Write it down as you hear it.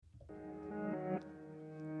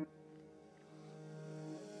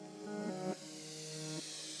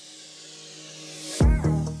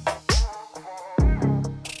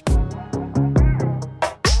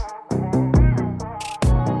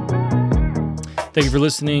Thank you for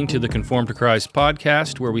listening to the Conform to Christ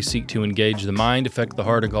podcast, where we seek to engage the mind, affect the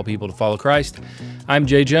heart, and call people to follow Christ. I'm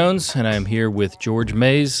Jay Jones, and I am here with George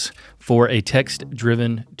Mays for a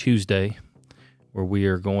text-driven Tuesday, where we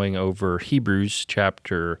are going over Hebrews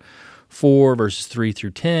chapter 4, verses 3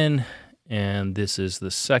 through 10, and this is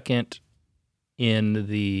the second in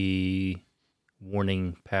the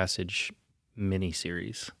warning passage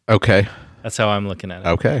mini-series. Okay. That's how I'm looking at it.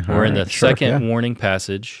 Okay. We're in the second warning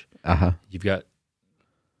passage. Uh-huh. You've got,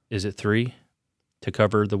 is it 3 to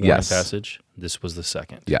cover the warning passage? This was the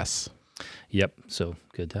second. Yes. Yep. So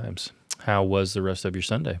good times. How was the rest of your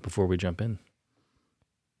Sunday before we jump in?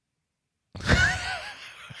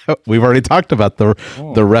 We've already talked about the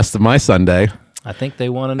rest of my Sunday. I think they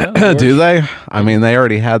want to know. Do they? I mean, they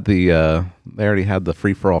already had the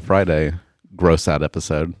Free for All Friday gross out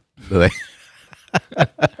episode. Do they?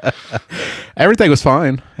 Everything was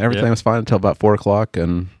fine. Everything was fine until about 4:00,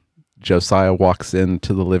 and Josiah walks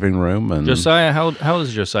into the living room. And Josiah, how old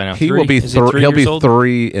is Josiah now? He will be he'll be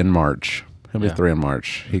 3 in March. He'll be 3 in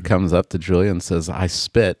March. He comes up to Julia and says, "I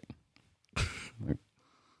spit."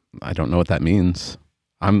 I don't know what that means.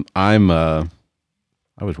 I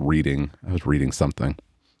was reading something.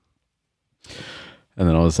 And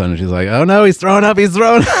then all of a sudden she's like, "Oh no, he's throwing up, he's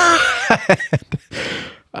throwing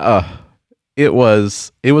up." It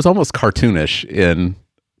was almost cartoonish in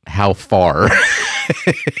how far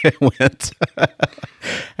it went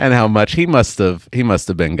and how much he must have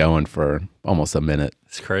been going for almost a minute.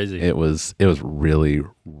 It's crazy. It was really,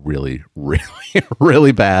 really, really,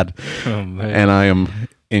 really bad. Oh, man. And I am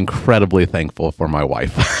incredibly thankful for my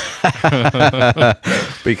wife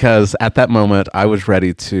because at that moment I was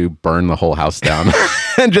ready to burn the whole house down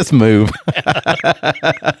and just move.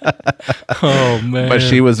 Oh man! But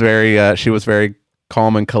she was very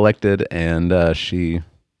calm and collected, and she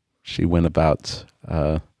went about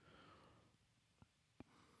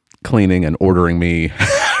cleaning and ordering me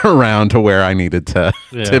around to where I needed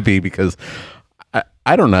to be, because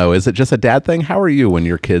I don't know. Is it just a dad thing? How are you when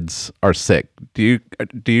your kids are sick? Do you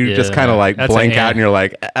just kind of like blank out and you're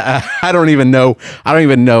like, I don't even know,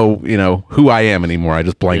 who I am anymore. I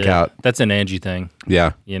just blank out. That's an Angie thing.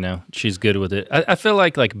 Yeah. She's good with it. I feel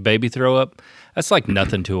like baby throw up, that's like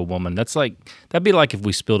nothing to a woman. That'd be like if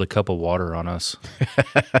we spilled a cup of water on us.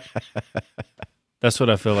 That's what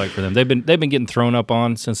I feel like for them. They've been getting thrown up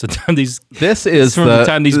on since the time these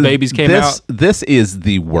babies came out. This is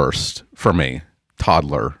the worst for me.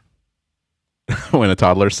 Toddler. When a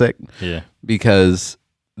toddler's sick. Yeah. Because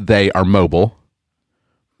they are mobile,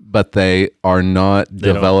 but they are not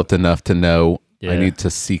developed enough to know I need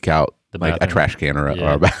to seek out like a trash can or a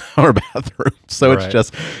bathroom. So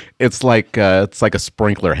it's like a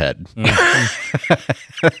sprinkler head.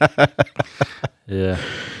 Yeah.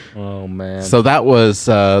 Oh man. So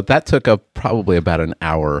that took probably about an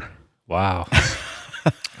hour. Wow.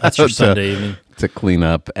 That's your Sunday evening to clean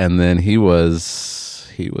up, and then he was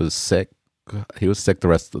sick. He was sick the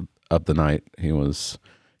rest of the night. He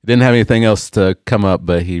didn't have anything else to come up,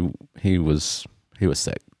 but he was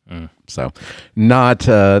sick. So not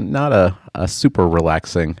a super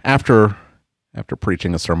relaxing after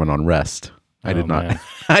preaching a sermon on rest. I did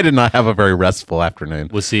not have a very restful afternoon.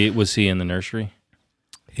 Was he in the nursery?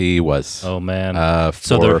 He was. Oh man. He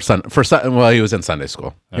was in Sunday school.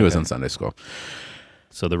 Okay. He was in Sunday school.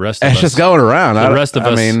 So the rest of us... It's just going around.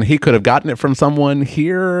 I mean, he could have gotten it from someone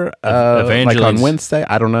here, like on Wednesday.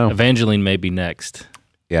 I don't know. Evangeline may be next.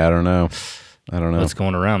 Yeah, I don't know. What's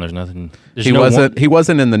going around? There's nothing... He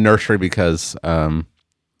wasn't in the nursery because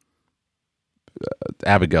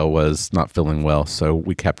Abigail was not feeling well, so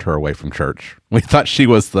we kept her away from church. We thought she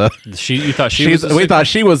was the... We thought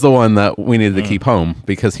she was the one that we needed to keep home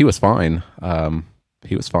because he was fine.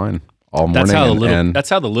 He was fine all morning. That's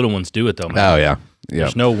how the little ones do it, though, man. Oh, yeah. Yeah.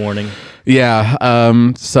 There's no warning. Yeah.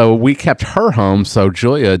 So we kept her home. So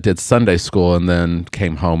Julia did Sunday school and then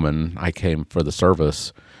came home, and I came for the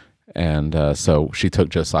service. And so she took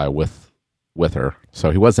Josiah with her.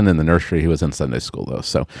 So he wasn't in the nursery. He was in Sunday school, though.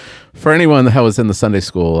 So for anyone that was in the Sunday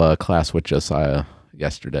school class with Josiah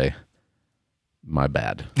yesterday, my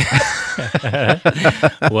bad.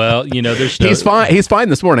 Well, he's fine. He's fine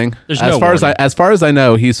this morning. As far as I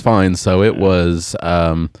know, he's fine. So it was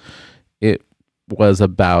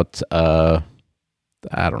about I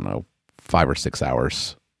don't know, 5 or 6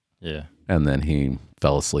 hours. Yeah. And then he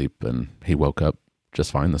fell asleep and he woke up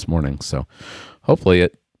just fine this morning. So hopefully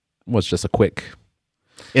it was just a quick,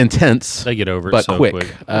 intense. They get over it but so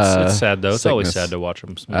quick. It's sad though. It's always sickness. sad to watch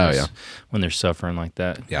them when they're suffering like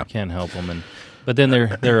that. Yeah. You can't help them, but then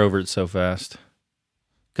they're over it so fast.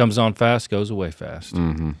 Comes on fast, goes away fast.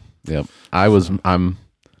 Mm-hmm. Yep.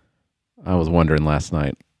 I was wondering last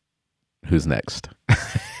night, who's next?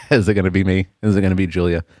 Is it going to be me? Is it going to be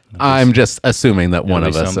Julia? I'm just assuming that one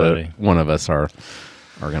of us are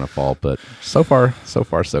going to fall. But so far,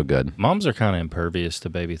 so good. Moms are kind of impervious to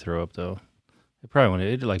baby throw up, though. It probably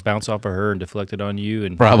want to like bounce off of her and deflect it on you,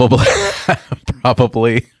 and probably.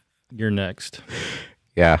 You're next.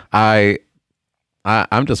 Yeah,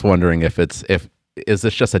 I'm just wondering if is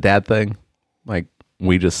this just a dad thing? Like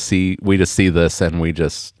we just see this and we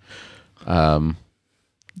just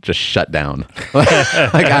shut down.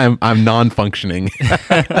 Like I'm non-functioning.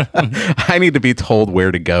 I need to be told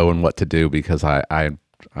where to go and what to do because I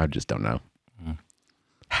just don't know.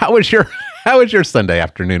 How was your Sunday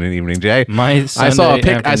afternoon and evening, Jay? I saw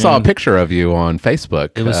a picture of you on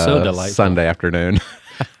Facebook. It was so delightful. Sunday afternoon.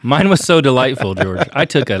 Mine was so delightful, George. I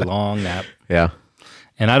took a long nap. Yeah.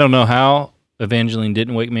 And I don't know how Evangeline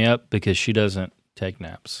didn't wake me up because she doesn't take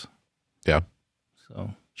naps. Yeah.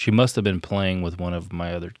 So she must have been playing with one of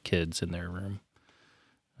my other kids in their room.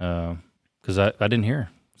 Because I didn't hear her.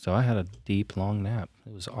 So I had a deep, long nap.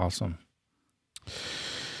 It was awesome.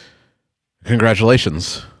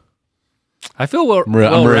 Congratulations. I feel well I'm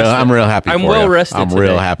real happy for you. I'm well rested I'm today.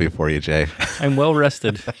 real happy for you, Jay. I'm well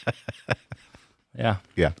rested. Yeah.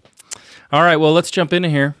 Yeah. All right, well, let's jump into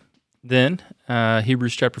here then.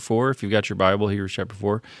 Hebrews chapter 4. If you've got your Bible, Hebrews chapter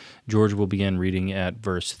 4. George will begin reading at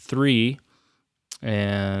verse 3.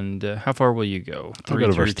 And how far will you go? 3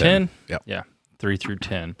 through verse 10. Yep. Yeah, 3 through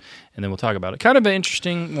 10. And then we'll talk about it. Kind of an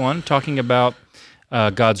interesting one, talking about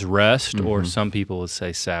God's rest, or some people would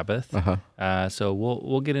say Sabbath. So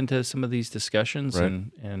we'll get into some of these discussions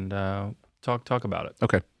and talk about it.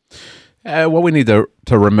 Okay. What we need to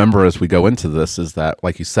remember as we go into this is that,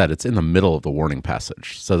 like you said, it's in the middle of the warning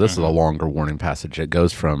passage. So this is a longer warning passage. It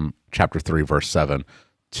goes from chapter 3, verse 7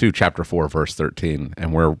 to chapter 4, verse 13,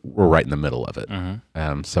 and we're right in the middle of it.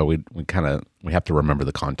 So we have to remember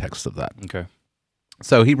the context of that. Okay.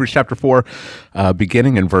 So Hebrews chapter 4,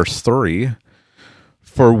 beginning in verse 3,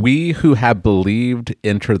 "For we who have believed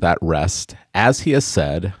enter that rest, as he has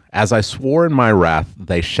said, as I swore in my wrath,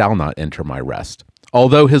 they shall not enter my rest.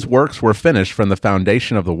 Although his works were finished from the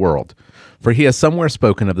foundation of the world. For he has somewhere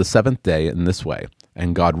spoken of the seventh day in this way,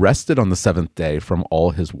 and God rested on the seventh day from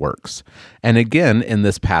all his works. And again in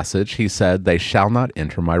this passage he said, they shall not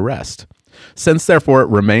enter my rest. Since therefore it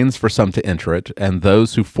remains for some to enter it, and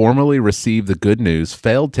those who formerly received the good news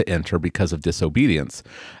failed to enter because of disobedience,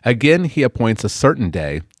 again he appoints a certain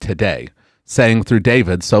day, today, saying through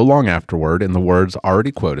David so long afterward in the words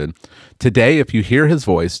already quoted, Today if you hear his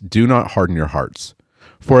voice, do not harden your hearts.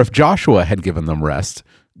 For if Joshua had given them rest,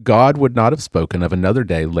 God would not have spoken of another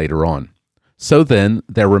day later on. So then,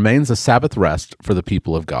 there remains a Sabbath rest for the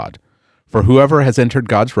people of God. For whoever has entered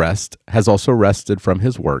God's rest has also rested from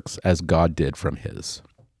his works as God did from his."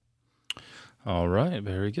 All right,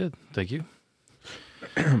 very good. Thank you.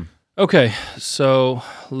 Okay, so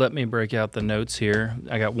let me break out the notes here.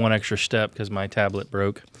 I got one extra step because my tablet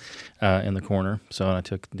broke in the corner, so I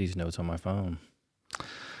took these notes on my phone.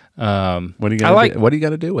 What are you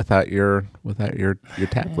going to do without your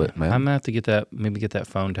tablet, man? I'm gonna have to get that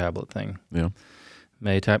phone tablet thing. Yeah,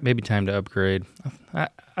 maybe time to upgrade.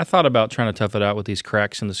 I thought about trying to tough it out with these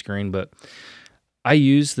cracks in the screen, but I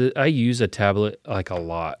use a tablet like a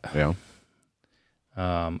lot. Yeah.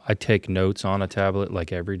 I take notes on a tablet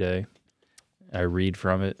like every day. I read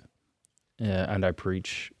from it, and I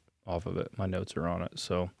preach off of it. My notes are on it,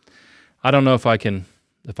 so I don't know if I can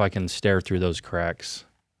stare through those cracks.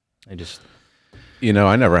 I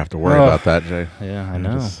never have to worry about that, Jay. Yeah, I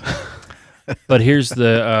know. But here's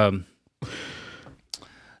the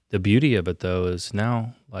beauty of it, though, is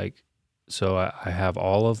now, so I have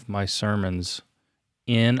all of my sermons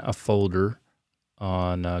in a folder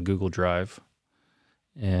on Google Drive,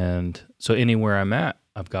 and so anywhere I'm at,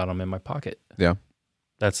 I've got them in my pocket. Yeah,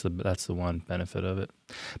 that's the one benefit of it.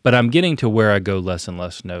 But I'm getting to where I go less and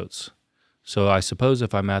less notes. So I suppose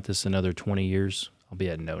if I'm at this another 20 years, I'll be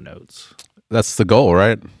at no notes. That's the goal,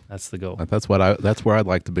 right? That's the goal. That's where I'd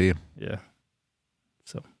like to be. Yeah.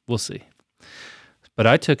 So we'll see. But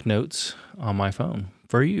I took notes on my phone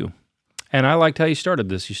for you. And I liked how you started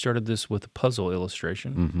this. You started this with a puzzle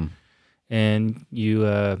illustration. And you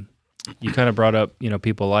kind of brought up,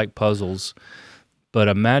 people like puzzles. But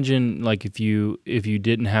imagine if you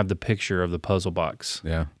didn't have the picture of the puzzle box,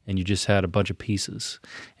 and you just had a bunch of pieces,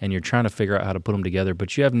 and you're trying to figure out how to put them together,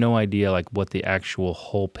 but you have no idea what the actual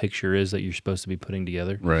whole picture is that you're supposed to be putting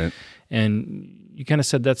together. Right. And you kind of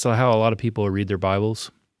said that's how a lot of people read their Bibles,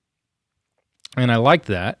 and I liked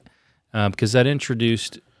that because that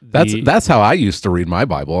introduced. That's how I used to read my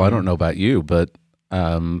Bible. I don't know about you, but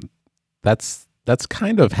that's that's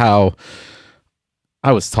kind of how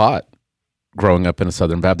I was taught growing up in a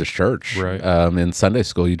Southern Baptist church. Right. In Sunday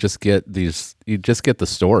school, you just get the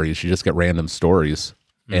stories. You just get random stories,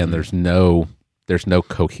 and there's no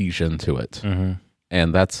cohesion to it.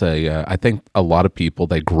 And that's I think a lot of people,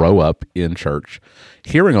 they grow up in church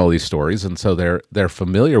hearing all these stories, and so they're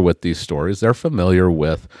familiar with these stories. They're familiar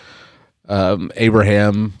with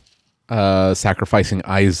Abraham sacrificing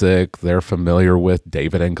Isaac. They're familiar with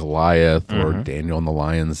David and Goliath, or Daniel in the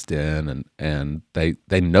lion's den, and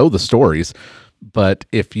they know the stories. But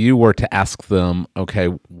if you were to ask them, okay,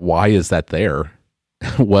 why is that there?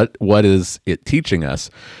 What is it teaching us?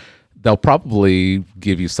 They'll probably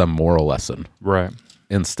give you some moral lesson, Right.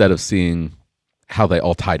 instead of seeing how they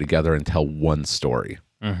all tie together and tell one story.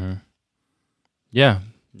 Yeah,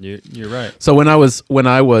 you're right. So when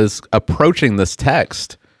I was approaching this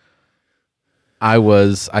text,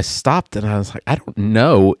 I stopped and I was like, I don't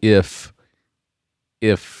know if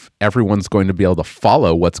everyone's going to be able to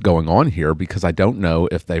follow what's going on here, because I don't know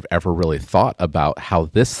if they've ever really thought about how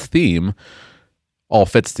this theme all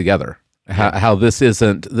fits together. How this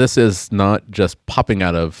is not just popping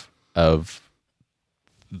out of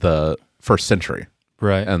the first century,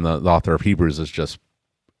 Right. and the author of Hebrews is just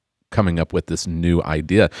coming up with this new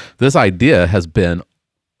idea. This idea has been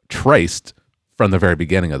traced from the very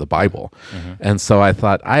beginning of the Bible. And so I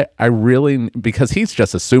thought, I really, because he's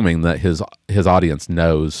just assuming that his audience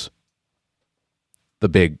knows the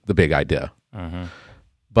big idea.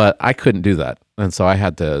 But I couldn't do that. And so I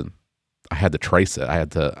had to trace it.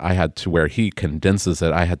 I had to where he condenses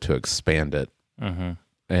it, I had to expand it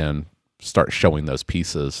and start showing those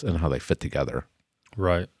pieces and how they fit together.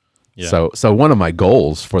 Right. Yeah. So one of my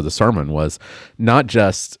goals for the sermon was not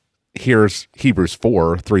just, here's Hebrews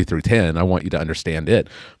 4:3-10. I want you to understand it,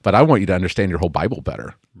 but I want you to understand your whole Bible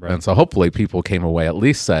better. Right. And so hopefully people came away at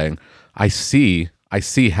least saying, I see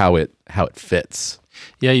how it fits.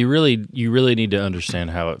 Yeah, you really need to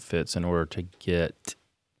understand how it fits in order to get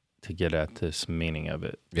at this meaning of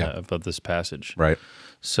it, of this passage. Right.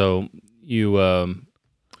 So you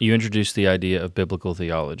introduced the idea of biblical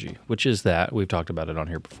theology, which is that we've talked about it on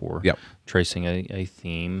here before. Yep. Tracing a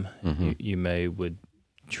theme. You would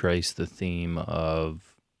trace the theme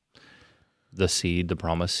of the seed, the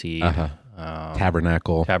promised seed,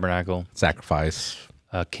 Tabernacle, sacrifice,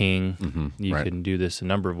 king. You right. can do this a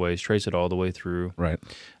number of ways. Trace it all the way through. Right.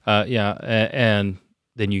 And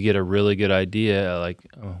then you get a really good idea, like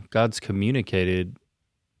God's communicated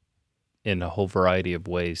in a whole variety of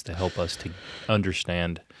ways to help us to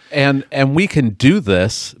understand. And we can do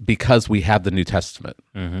this because we have the New Testament.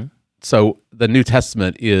 So the New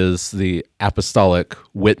Testament is the apostolic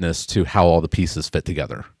witness to how all the pieces fit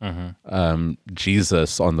together.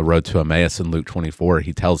 Jesus on the road to Emmaus in Luke 24,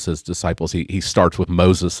 he tells his disciples, he starts with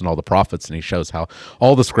Moses and all the prophets, and he shows how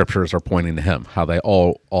all the scriptures are pointing to him, how they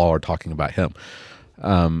all are talking about him.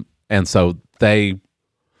 And so they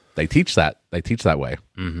teach that. They teach that way,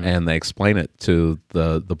 and they explain it to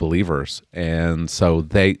the believers. And so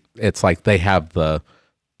it's like they have the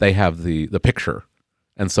picture.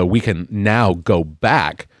 And so we can now go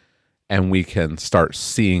back and we can start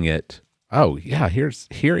seeing it. Oh yeah,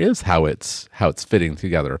 here is how it's fitting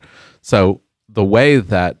together. So the way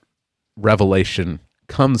that revelation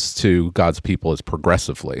comes to God's people is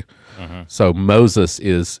progressively. So Moses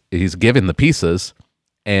he's given the pieces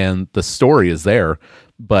and the story is there,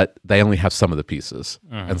 but they only have some of the pieces.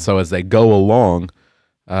 And so as they go along,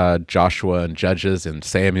 Joshua and Judges and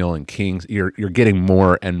Samuel and Kings, you're getting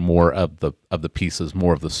more and more of the pieces,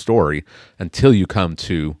 more of the story, until you come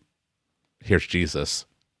to, here's Jesus,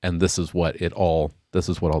 and this is what all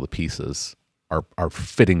the pieces are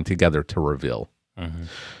fitting together to reveal.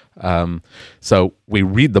 So we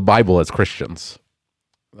read the Bible as Christians.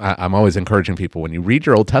 I'm always encouraging people, when you read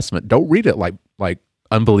your Old Testament, don't read it like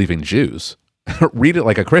unbelieving Jews. Read it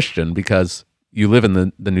like a Christian, because you live in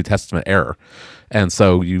the New Testament era. And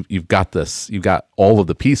so you've got all of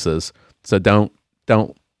the pieces. So don't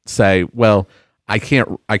say, well, I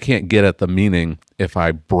can't get at the meaning if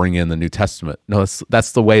I bring in the New Testament. No,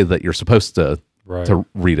 that's the way that you're supposed to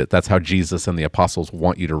read it. That's how Jesus and the apostles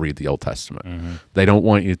want you to read the Old Testament. They don't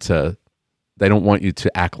want you to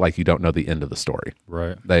act like you don't know the end of the story.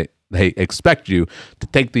 Right. They expect you to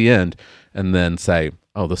take the end and then say,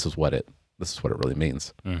 oh, this is what it really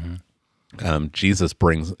means. Jesus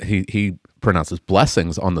brings, he pronounces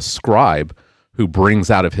blessings on the scribe who brings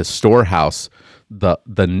out of his storehouse the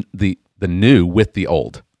new with the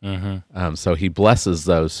old. So he blesses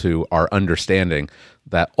those who are understanding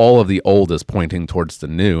that all of the old is pointing towards the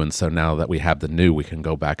new, and so now that we have the new, we can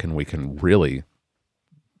go back and we can really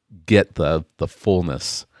get the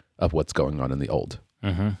fullness of what's going on in the old.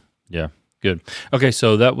 Yeah, good. Okay,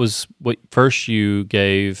 so that was what first you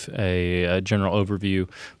gave a general overview,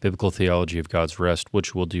 biblical theology of God's rest,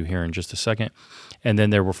 which we'll do here in just a second. And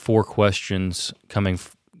then there were 4 questions coming,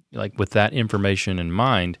 like with that information in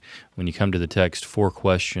mind, when you come to the text, 4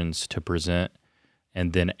 questions to present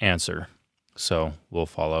and then answer. So we'll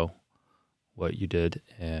follow what you did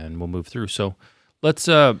and we'll move through. So let's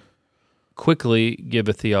quickly give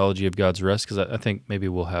a theology of God's rest, because I think maybe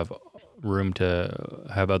we'll have room to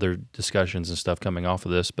have other discussions and stuff coming off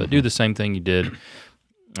of this, but do the same thing you did,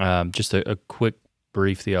 just a quick,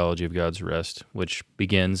 brief theology of God's rest, which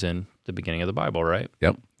begins in the beginning of the Bible, right?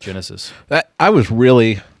 Yep. Genesis. I was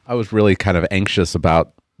really kind of anxious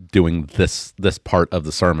about doing this part of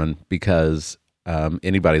the sermon, because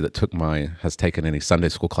anybody that has taken any Sunday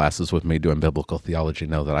school classes with me doing biblical theology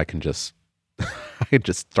know that I can just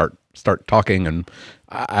start talking, and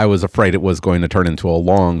I was afraid it was going to turn into a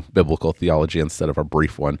long biblical theology instead of a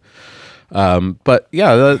brief one. But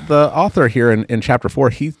yeah, the author here in chapter 4,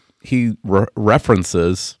 he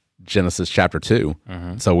references Genesis chapter 2.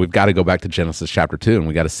 So we've got to go back to Genesis chapter 2, and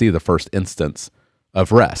we got to see the first instance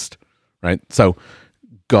of rest, right? So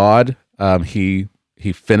God, he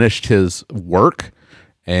finished his work,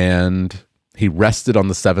 and he rested on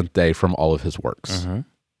the 7th day from all of his works.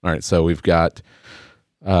 All right, so we've got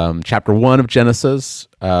chapter 1 of Genesis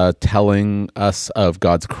telling us of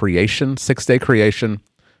God's creation, 6-day creation.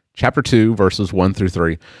 Chapter 2, verses 1 through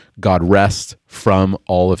 3, God rests from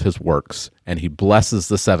all of his works, and he blesses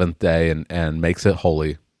the 7th day and makes it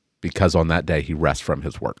holy, because on that day he rests from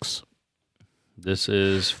his works. This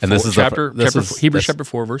is Hebrews chapter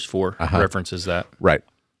 4, verse 4 references that. Right.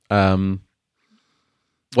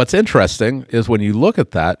 What's interesting is when you look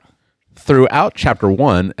at that, throughout chapter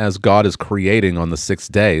 1, as God is creating on the 6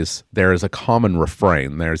 days, there is a common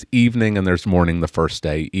refrain. There's evening and there's morning the first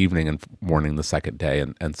day, evening and morning the second day,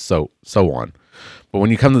 and so on. But when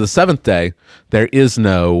you come to the 7th day, there is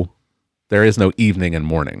no evening and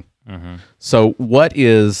morning. So what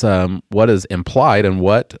is implied, and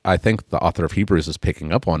what I think the author of Hebrews is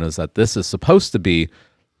picking up on, is that this is supposed to be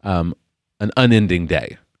an unending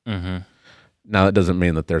day. Now, that doesn't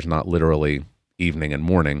mean that there's not literally evening and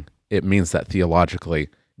morning. It means that theologically,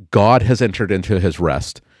 God has entered into his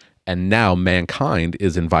rest, and now mankind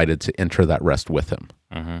is invited to enter that rest with him.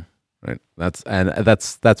 Right? That's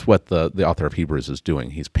what the author of Hebrews is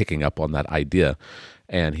doing. He's picking up on that idea,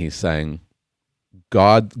 and he's saying,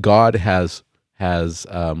 God has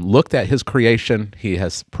looked at his creation. He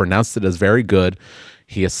has pronounced it as very good.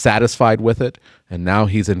 He is satisfied with it, and now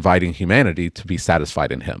he's inviting humanity to be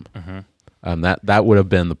satisfied in him. That would have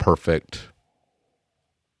been the perfect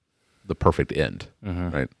end,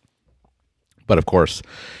 right? But of course,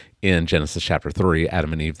 in Genesis chapter 3,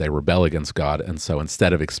 Adam and Eve, they rebel against God, and so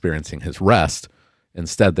instead of experiencing his rest,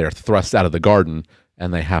 instead they're thrust out of the garden,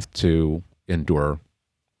 and they have to endure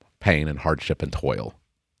pain and hardship and toil.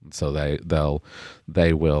 And so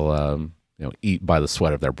they will eat by the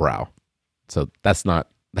sweat of their brow. So that's not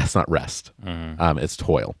rest. It's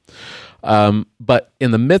toil. But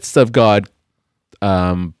in the midst of God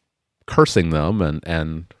cursing them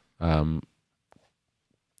and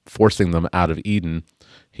forcing them out of Eden,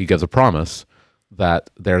 he gives a promise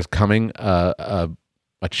that there's coming a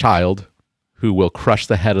child who will crush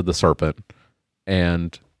the head of the serpent,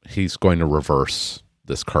 and he's going to reverse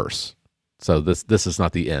this curse. So this is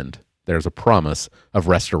not the end. There's a promise of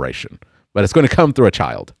restoration, but it's going to come through a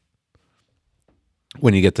child.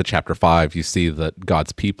 When you get to chapter 5, you see that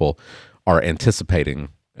God's people are anticipating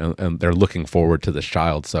and they're looking forward to this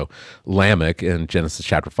child. So Lamech in Genesis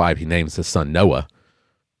chapter 5, he names his son Noah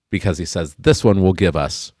because he says, this one will give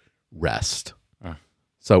us rest.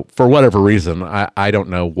 So for whatever reason, I don't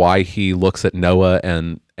know why he looks at Noah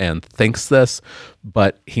and thinks this,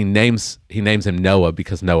 but he names him Noah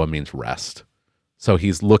because Noah means rest. So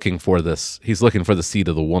he's looking for this. He's looking for the seed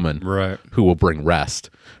of the woman, right, who will bring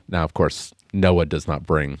rest. Now, of course, Noah does not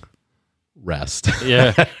bring rest.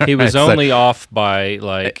 Yeah, he was only off by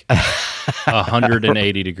like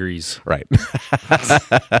 180 degrees. Right.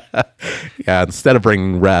 Yeah, instead of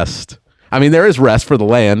bringing rest, I mean, there is rest for the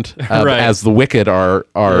land right, as the wicked are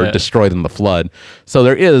destroyed in the flood. So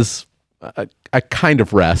there is a kind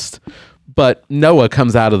of rest. But Noah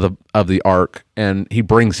comes out of the ark, and he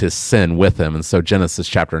brings his sin with him. And so Genesis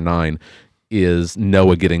chapter 9 is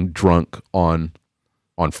Noah getting drunk on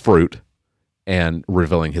fruit and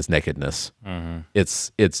revealing his nakedness. Mm-hmm.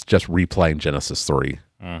 It's just replaying Genesis 3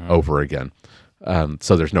 over again.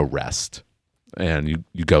 So there's no rest. And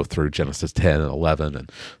you go through Genesis 10 and 11 and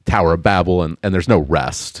Tower of Babel, and there's no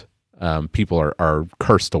rest. People are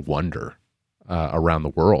cursed to wonder around the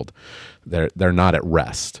world. They're not at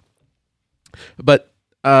rest. But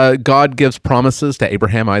God gives promises to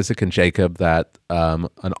Abraham, Isaac, and Jacob that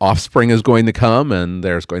an offspring is going to come, and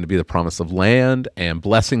there's going to be the promise of land and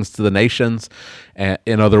blessings to the nations. And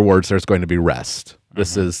in other words, there's going to be rest.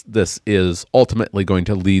 This is ultimately going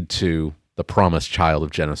to lead to the promised child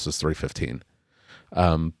of Genesis 3:15.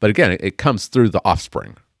 But again, it comes through the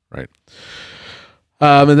offspring, right?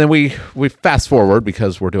 And then we fast forward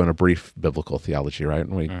because we're doing a brief biblical theology, right?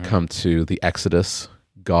 And we come to the Exodus.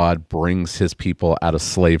 God brings his people out of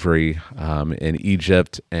slavery in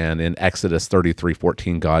Egypt, and in Exodus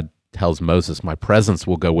 33:14, God tells Moses, "My presence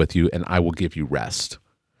will go with you, and I will give you rest."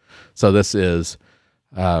 So this is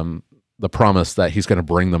the promise that he's going to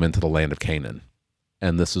bring them into the land of Canaan,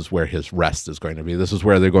 and this is where his rest is going to be. This is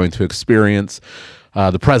where they're going to experience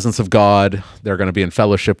the presence of God. They're going to be in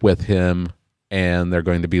fellowship with him, and they're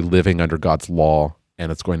going to be living under God's law,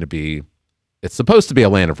 and it's supposed to be a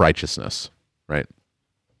land of righteousness, right?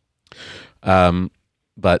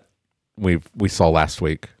 But we saw last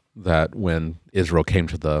week that when Israel came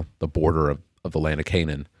to the border of the land of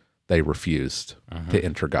Canaan, they refused to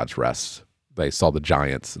enter God's rest. They saw the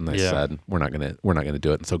giants and they said, we're not gonna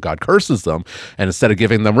do it. And so God curses them, and instead of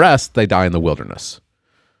giving them rest, they die in the wilderness.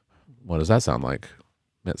 What does that sound like?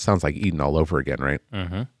 It sounds like Eden all over again, right?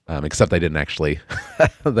 Except they didn't actually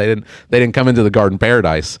they didn't come into the garden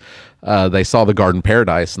paradise. They saw the garden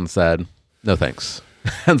paradise and said, no thanks.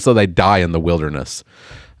 And so they die in the wilderness,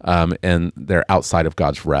 and they're outside of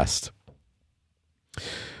God's rest.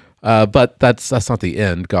 But that's not the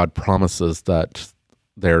end. God promises that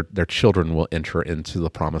their children will enter into the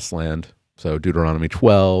promised land. So Deuteronomy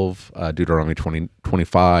 12, Deuteronomy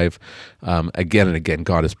 25, again and again,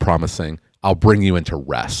 God is promising, I'll bring you into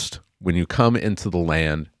rest when you come into the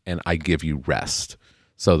land, and I give you rest.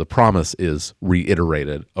 So the promise is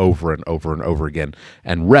reiterated over and over and over again,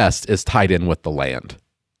 and rest is tied in with the land.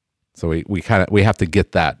 So we have to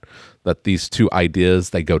get that these two ideas,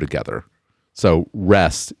 they go together. So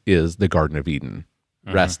rest is the Garden of Eden.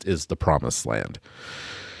 Rest is the promised land.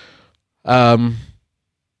 And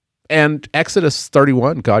Exodus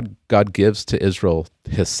 31, God gives to Israel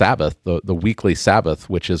his Sabbath, the weekly Sabbath,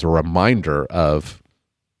 which is a reminder of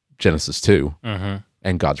Genesis 2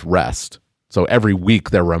 and God's rest. So every week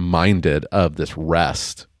they're reminded of this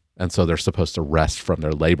rest, and so they're supposed to rest from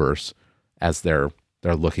their labors as they're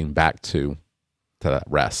looking back to that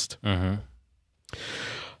rest.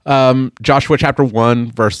 Joshua chapter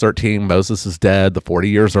 1, verse 13, Moses is dead. The 40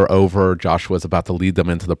 years are over. Joshua is about to lead them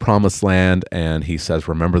into the promised land, and he says,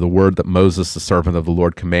 remember the word that Moses, the servant of the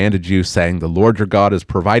Lord, commanded you, saying, the Lord your God is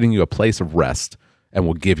providing you a place of rest and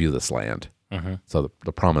will give you this land. So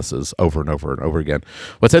the promises over and over and over again.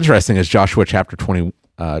 What's interesting is Joshua chapter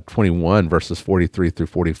 21, verses 43 through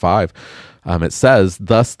 45. It says,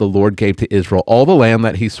 thus the Lord gave to Israel all the land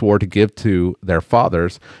that he swore to give to their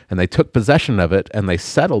fathers, and they took possession of it, and they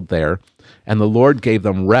settled there. And the Lord gave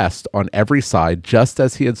them rest on every side, just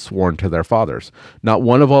as he had sworn to their fathers. Not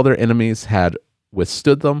one of all their enemies had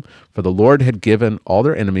withstood them, for the Lord had given all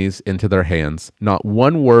their enemies into their hands. Not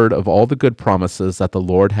one word of all the good promises that the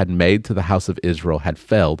Lord had made to the house of Israel had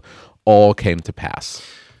failed. All came to pass.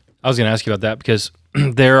 I was going to ask you about that because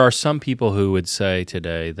there are some people who would say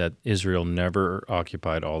today that Israel never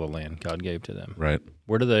occupied all the land God gave to them. Right.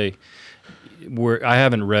 I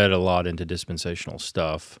haven't read a lot into dispensational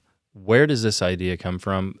stuff. Where does this idea come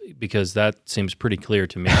from? Because that seems pretty clear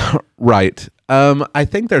to me. Right. I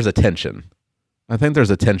think there's a tension.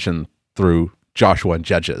 Through Joshua and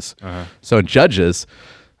Judges. So in Judges,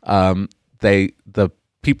 the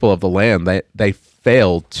people of the land, they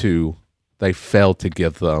failed to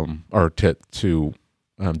give them, or to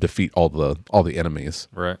defeat all the enemies.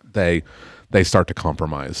 Right. They start to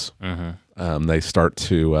compromise. They start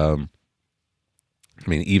to.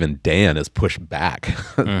 Even Dan is pushed back.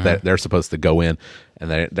 They're supposed to go in,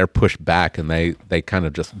 and they're pushed back, and they kind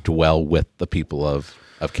of just dwell with the people of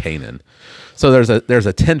Canaan. So there's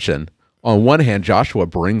a tension. On one hand, Joshua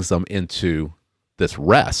brings them into this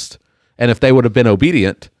rest, and if they would have been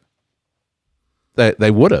obedient,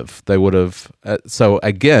 they would have. So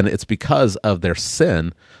again, it's because of their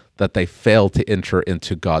sin that they failed to enter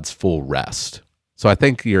into God's full rest. So I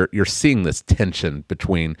think you're seeing this tension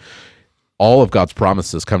between all of God's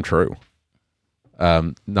promises come true.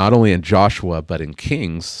 Not only in Joshua, but in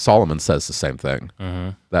Kings, Solomon says the same thing,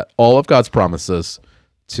 that all of God's promises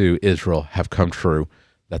to Israel have come true,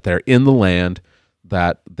 that they're in the land,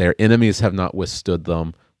 that their enemies have not withstood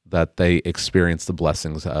them, that they experience the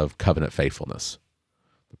blessings of covenant faithfulness.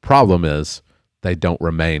 The problem is they don't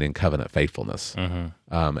remain in covenant faithfulness.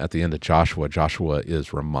 At the end of Joshua, Joshua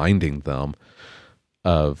is reminding them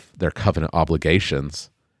of their covenant obligations,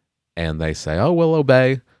 and they say, "Oh, we'll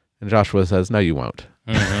obey." And Joshua says, "No, you won't.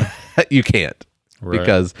 You can't,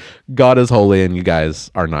 because God is holy, and you guys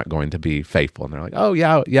are not going to be faithful." And they're like, "Oh,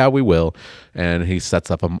 yeah, we will." And he sets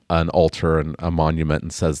up an altar and a monument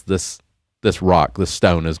and says, "This rock, this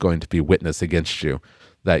stone, is going to be witness against you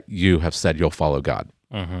that you have said you'll follow God."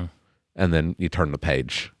 And then you turn the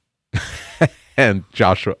page, and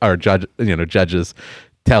Judges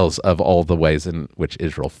tells of all the ways in which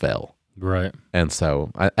Israel fell. Right. And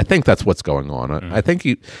so I think that's what's going on. I think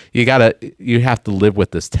you have to live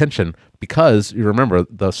with this tension, because you remember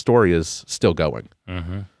the story is still going.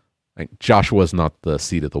 Like, Joshua is not the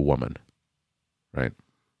seed of the woman, right?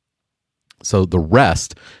 So the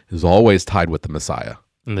rest is always tied with the Messiah.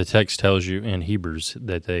 And the text tells you in Hebrews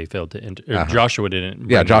that they failed to enter. Joshua didn't.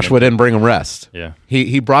 Joshua didn't bring them rest. Yeah.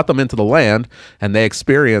 He brought them into the land, and they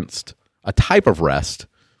experienced a type of rest,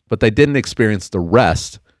 but they didn't experience the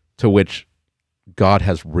rest to which God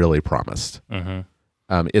has really promised.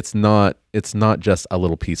 It's not just a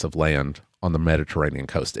little piece of land on the Mediterranean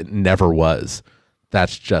coast. It never was.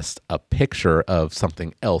 That's just a picture of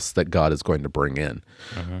something else that God is going to bring in.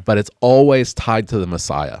 But it's always tied to the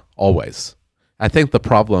Messiah, always. I think the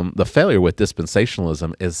failure with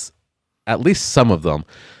dispensationalism is, at least some of them,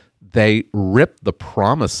 they rip the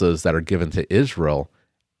promises that are given to Israel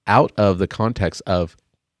out of the context of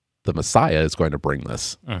the Messiah is going to bring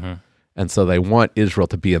this. And so they want Israel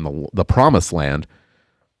to be in the promised land,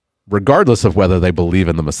 regardless of whether they believe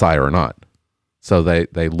in the Messiah or not. So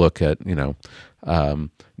they look at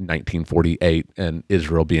 1948 and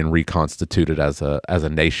Israel being reconstituted as a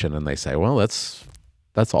nation, and they say, well, that's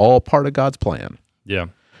all part of God's plan. Yeah.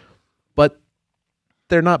 But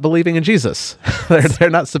they're not believing in Jesus.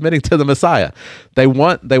 They're not submitting to the Messiah. They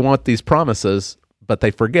want these promises, but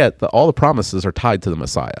they forget that all the promises are tied to the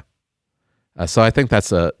Messiah. So I think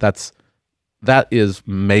that is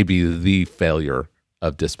maybe the failure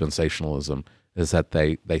of dispensationalism, is that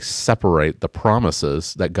they separate the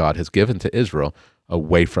promises that God has given to Israel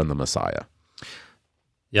away from the Messiah.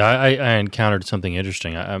 Yeah, I encountered something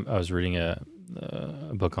interesting. I was reading a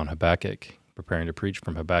book on Habakkuk, preparing to preach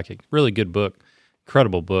from Habakkuk. Really good book,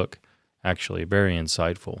 incredible book, actually, very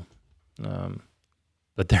insightful.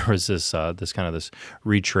 But there was this kind of this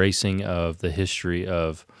retracing of the history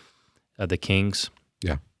of the kings.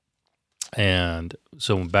 Yeah. And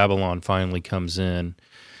so when Babylon finally comes in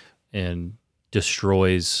and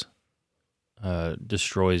destroys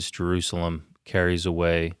Jerusalem, carries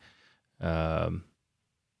away all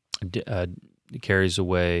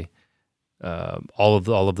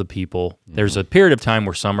of the people. There's a period of time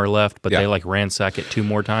where some are left, but they like ransack it 2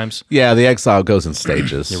 more times. Yeah, the exile goes in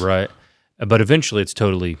stages. You're right. But eventually it's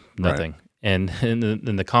totally nothing. Right. And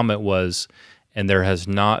the comment was, and there has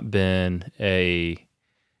not been a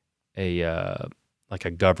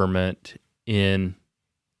government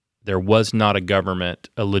there was not a government,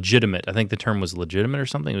 a legitimate, I think the term was legitimate or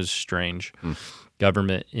something, it was strange,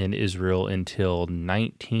 government in Israel until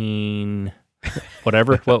 19...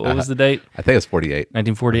 whatever. What was the date? I think it's 48.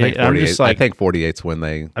 1948. I think 48's when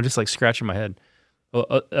they... I'm just like scratching my head.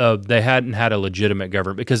 Well, they hadn't had a legitimate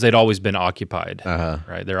government because they'd always been occupied.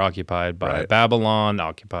 Right? They're occupied by Babylon,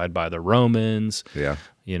 occupied by the Romans. Yeah.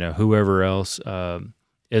 Whoever else.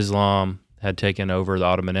 Islam had taken over the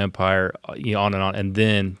Ottoman Empire, on and on, and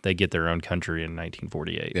then they get their own country in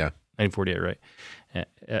 1948. Yeah. 1948, right? And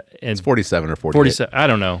it's 47 or 48. 47. I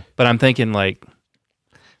don't know, but I'm thinking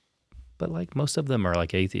but most of them are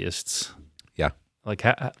like atheists. Yeah. Like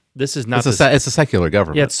this is not. It's a secular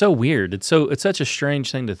government. Yeah, it's so weird. It's such a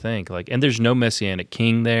strange thing to think. And there's no messianic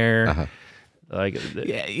king there. They.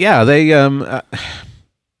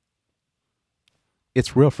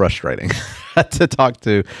 It's real frustrating to talk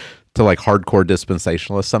to like hardcore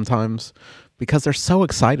dispensationalists sometimes, because they're so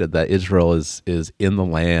excited that Israel is in the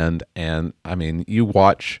land, and I mean, you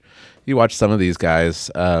watch some of these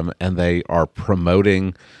guys, and they are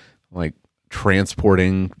promoting like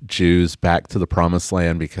transporting Jews back to the promised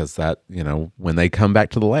land, because that, when they come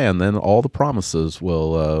back to the land, then all the promises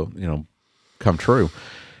will, come true.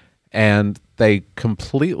 And they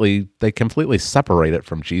completely separate it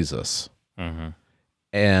from Jesus. Mm-hmm.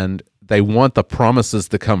 And they want the promises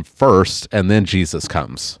to come first, and then Jesus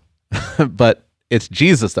comes. But it's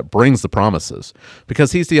Jesus that brings the promises,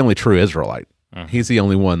 because he's the only true Israelite. Mm-hmm. He's the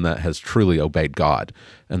only one that has truly obeyed God.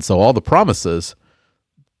 And so all the promises,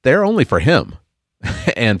 they're only for him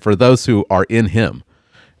and for those who are in him.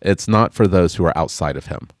 It's not for those who are outside of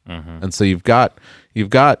him. Mm-hmm. And so you've got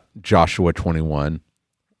Joshua 21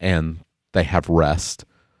 and they have rest.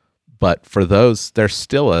 But for those, there's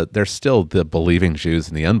still the believing Jews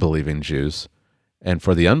and the unbelieving Jews. And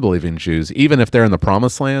for the unbelieving Jews, even if they're in the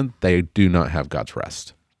promised land, they do not have God's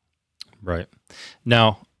rest. Right.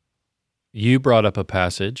 Now, you brought up a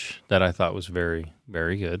passage that I thought was very,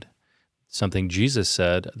 very good. Something Jesus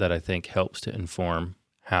said that I think helps to inform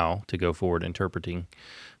how to go forward interpreting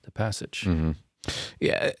the passage. Mm-hmm.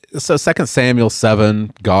 Yeah. So 2 Samuel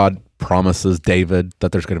 7, God promises David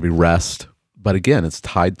that there's going to be rest. But again, it's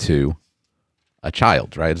tied to a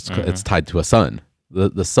child, right? It's tied to a son.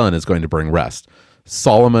 The son is going to bring rest.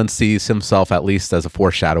 Solomon sees himself at least as a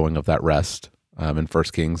foreshadowing of that rest in 1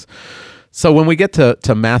 Kings. So when we get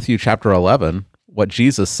to Matthew chapter 11, what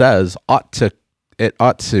Jesus says ought to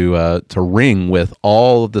ring with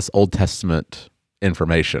all of this Old Testament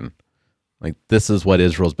information. Like, this is what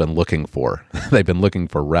Israel's been looking for. They've been looking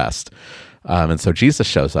for rest. And so Jesus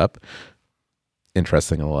shows up.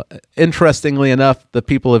 Interestingly enough, the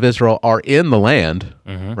people of Israel are in the land,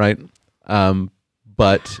 right?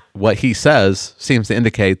 But what he says seems to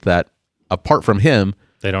indicate that apart from him,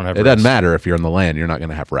 they don't have it rest. Doesn't matter if you're in the land, you're not going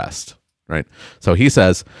to have rest, right? So he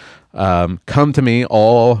says, come to me,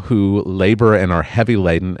 all who labor and are heavy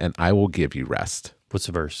laden, and I will give you rest. What's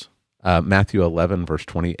the verse? Matthew 11, verse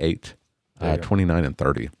 28, 29, and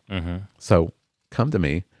 30. So come to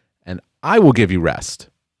me, and I will give you rest,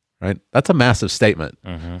 right? That's a massive statement.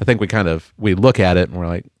 I think we look at it and we're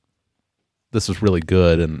like, this is really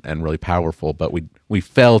good and really powerful, but we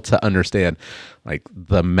fail to understand like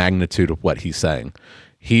the magnitude of what he's saying.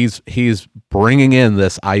 He's bringing in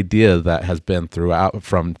this idea that has been throughout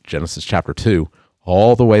from Genesis chapter 2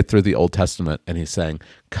 all the way through the Old Testament, and he's saying,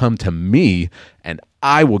 come to me and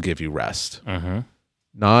I will give you rest.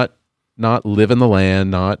 Not live in the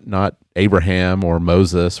land, not Abraham or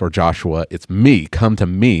Moses or Joshua. It's me. Come to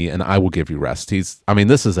me and I will give you rest.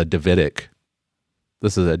 This is a Davidic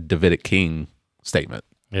king statement.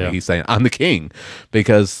 Yeah. He's saying, I'm the king,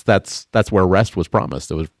 because that's where rest was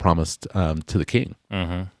promised. It was promised to the king.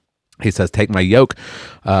 He says, take my yoke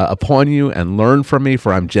upon you and learn from me,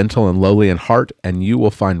 for I'm gentle and lowly in heart, and you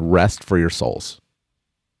will find rest for your souls.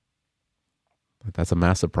 That's a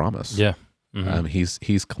massive promise. Yeah.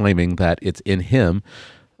 He's claiming that it's in him.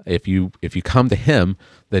 If you come to him,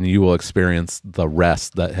 then you will experience the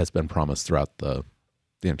rest that has been promised throughout the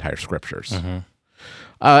entire scriptures.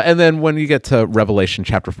 And then when you get to Revelation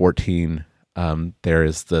chapter 14, there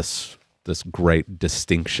is this great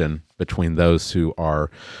distinction between those who are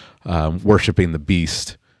worshiping the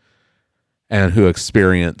beast and who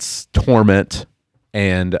experience torment.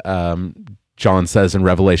 And John says in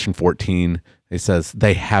Revelation 14, he says,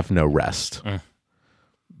 they have no rest.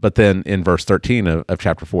 But then in verse 13 of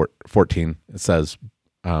chapter 14, it says,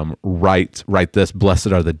 write this,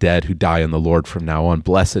 blessed are the dead who die in the Lord from now on.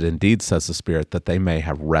 Blessed indeed, says the Spirit, that they may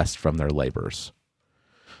have rest from their labors.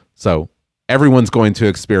 So everyone's going to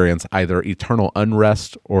experience either eternal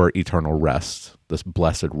unrest or eternal rest, this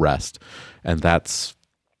blessed rest. And that's,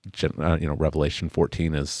 Revelation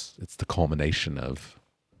 14 it's the culmination of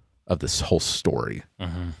this whole story.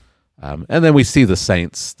 And then we see the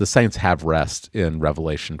saints. The saints have rest in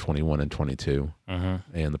Revelation 21 and 22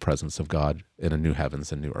 in the presence of God in a new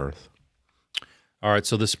heavens and new earth. All right,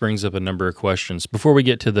 so this brings up a number of questions. Before we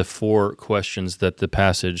get to the 4 questions that the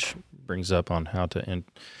passage brings up on how to end,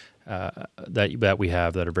 that we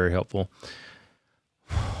have that are very helpful,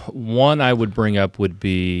 one I would bring up would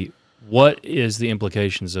be, what is the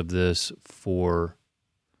implications of this for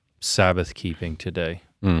Sabbath keeping today?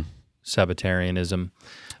 Sabbatarianism.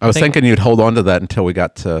 I was thinking you'd hold on to that until we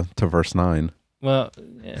got to verse 9. Well,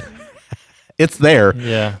 yeah. It's there.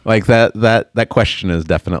 Yeah. Like that question is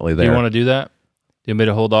definitely there. Do you want to do that? Do you want me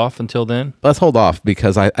to hold off until then? Let's hold off,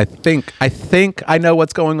 because I think I know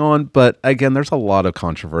what's going on, but again, there's a lot of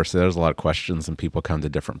controversy. There's a lot of questions, and people come to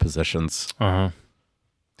different positions.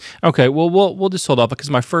 Okay, well, we'll just hold off, because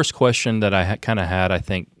my first question that I kind of had, I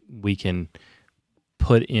think we can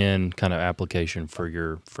put in kind of application for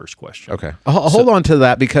your first question. Okay. Hold on to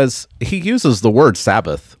that, because he uses the word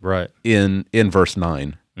Sabbath right in verse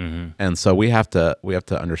 9. And so we have to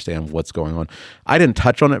understand what's going on. I didn't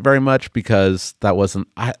touch on it very much because that wasn't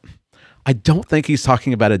I don't think he's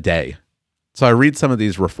talking about a day. So I read some of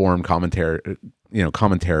these Reformed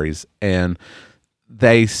commentaries, and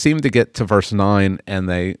they seem to get to verse 9 and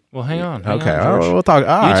they... Well, hang on. Okay, we'll talk.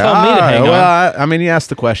 You told me to hang on. Well, you asked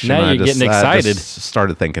the question. Now you're getting excited. I just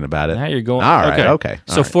started thinking about it. Now you're going... All right, okay.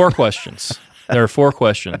 So 4 questions. There are 4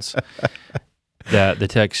 questions that the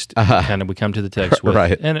text, we come to the text with.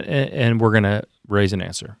 Right. And we're going to raise an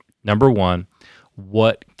answer. Number 1,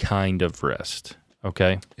 what kind of rest?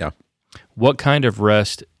 Okay? Yeah. What kind of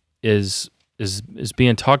rest is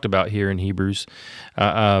being talked about here in Hebrews.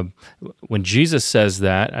 When Jesus says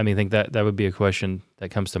that, I mean, I think that would be a question that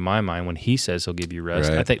comes to my mind when he says he'll give you rest.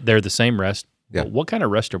 Right. I think they're the same rest. Yeah. But what kind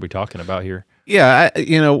of rest are we talking about here? Yeah,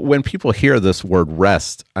 when people hear this word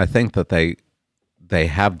rest, I think that they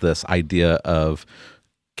have this idea of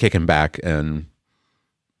kicking back and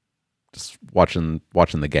just watching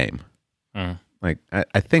the game. Like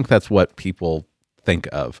I think that's what people think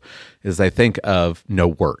of, is they think of no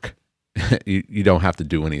work. you don't have to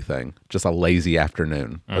do anything, just a lazy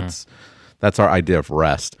afternoon. That's our idea of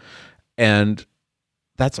rest, and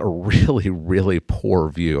that's a really, really poor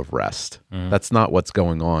view of rest. That's not what's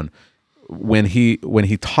going on. When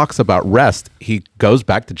he talks about rest, he goes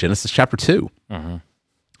back to Genesis chapter 2.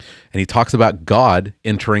 And he talks about God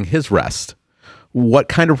entering his rest. What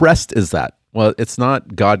kind of rest is that? Well, it's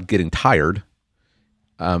not God getting tired,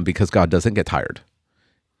 because God doesn't get tired.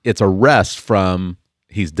 It's a rest from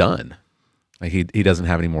he's done. Like he doesn't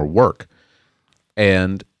have any more work.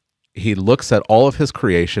 And he looks at all of his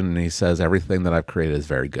creation and he says, everything that I've created is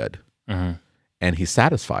very good. And he's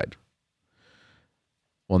satisfied.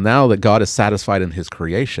 Well, now that God is satisfied in his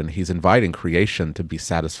creation, he's inviting creation to be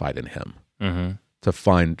satisfied in him, to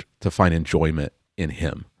find enjoyment in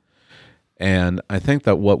him. And I think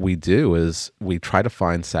that what we do is we try to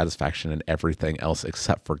find satisfaction in everything else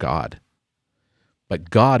except for God. But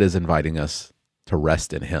God is inviting us to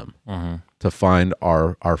rest in him, to find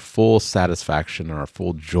our full satisfaction and our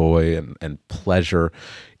full joy and pleasure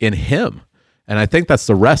in him. And I think that's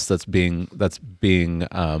the rest that's being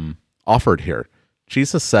offered here.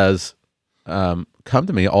 Jesus says, come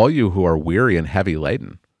to me, all you who are weary and heavy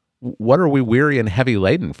laden. What are we weary and heavy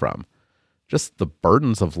laden from? Just the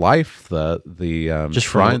burdens of life, living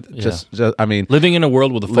in a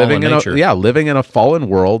world with a fallen nature. Living in a fallen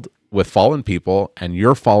world with fallen people, and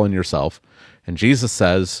you're fallen yourself. And Jesus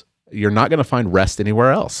says, you're not going to find rest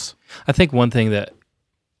anywhere else. I think one thing that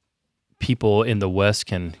people in the West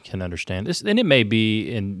can understand this, and it may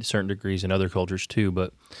be in certain degrees in other cultures too,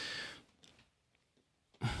 but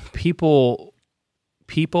people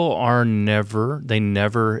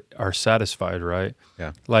never are satisfied, right?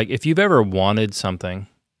 Yeah. Like if you've ever wanted something,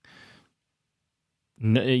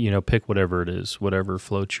 pick whatever it is, whatever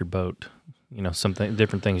floats your boat. Something,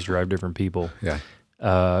 different things drive different people. Yeah.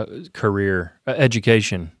 Career,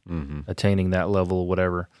 education, attaining that level,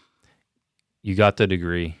 whatever. You got the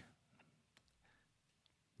degree.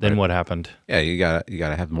 Then what happened? Yeah, you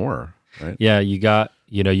gotta have more, right? Yeah,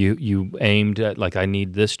 you aimed at, like, I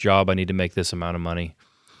need this job, I need to make this amount of money.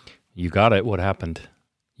 You got it. What happened?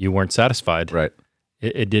 You weren't satisfied. Right.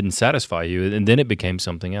 It didn't satisfy you, and then it became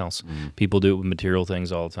something else. People do it with material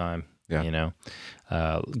things all the time. Yeah.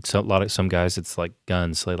 Some guys, it's like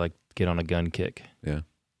guns. They like get on a gun kick. Yeah.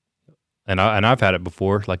 And I've had it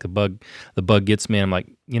before. Like the bug gets me. And I'm like,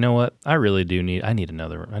 you know what? I really do I need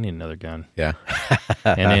another gun. Yeah.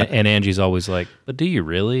 and Angie's always like, but do you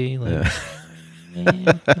really? Like,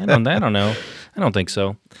 I don't know. I don't think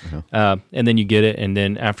so. And then you get it, and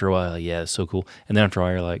then after a while, yeah, it's so cool. And then after a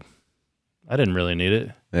while, you're like, I didn't really need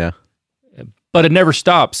it. Yeah. But it never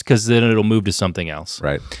stops, because then it'll move to something else.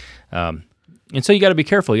 Right. And so you got to be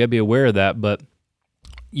careful. You got to be aware of that. But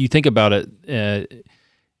you think about it,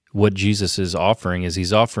 what Jesus is offering is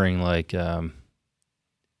he's offering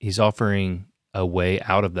a way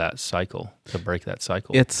out of that cycle, to break that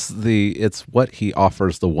cycle. It's what he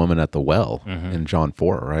offers the woman at the well in John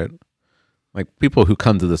 4, right? Like, people who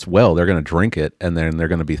come to this well, they're going to drink it, and then they're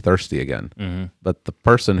going to be thirsty again. But the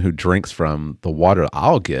person who drinks from the water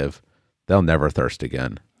I'll give, they'll never thirst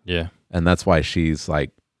again. Yeah. And that's why she's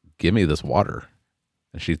like, give me this water.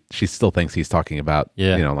 And she still thinks he's talking about,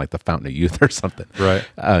 like the fountain of youth or something. Right.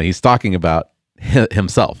 He's talking about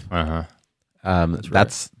himself.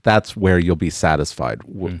 That's where you'll be satisfied.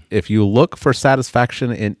 If you look for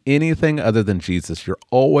satisfaction in anything other than Jesus, you're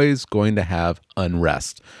always going to have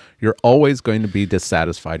unrest. You're always going to be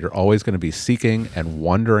dissatisfied. You're always going to be seeking and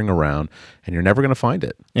wandering around, and you're never going to find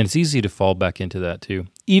it. And it's easy to fall back into that too.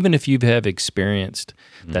 Even if you have experienced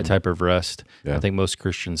that type of rest, I think most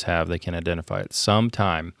Christians have. They can identify it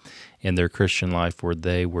sometime in their Christian life where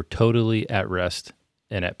they were totally at rest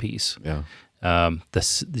and at peace. Yeah. You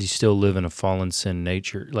still live in a fallen sin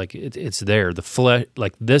nature. Like it's there. The flesh,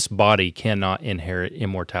 like this body cannot inherit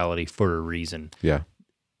immortality for a reason. Yeah.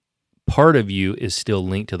 Part of you is still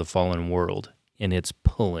linked to the fallen world, and it's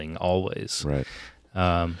pulling always. Right.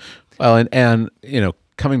 Well, and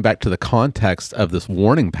coming back to the context of this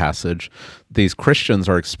warning passage, these Christians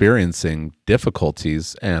are experiencing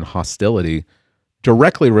difficulties and hostility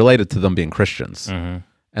directly related to them being Christians.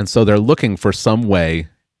 And so they're looking for some way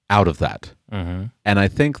out of that. Mm-hmm. And I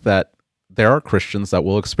think that there are Christians that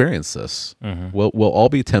will experience this. Mm-hmm. We'll all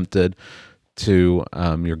be tempted to,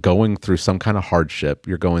 you're going through some kind of hardship,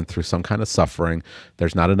 you're going through some kind of suffering,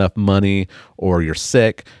 there's not enough money, or you're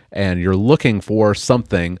sick, and you're looking for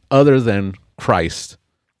something other than Christ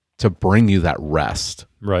to bring you that rest.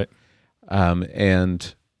 Right.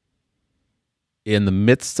 And in the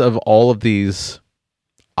midst of all of these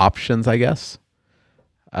options, I guess,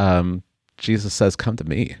 Jesus says, come to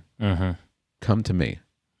me. Mm-hmm. Come to me.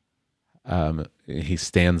 He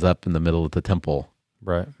stands up in the middle of the temple,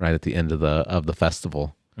 Right. right at the end of the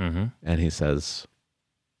festival, Mm-hmm. and he says,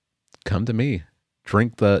 "Come to me,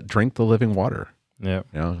 drink the living water. Yeah.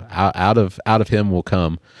 You know, out of him will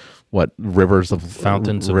come what rivers of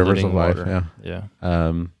Fountains of rivers living of life." water. Yeah,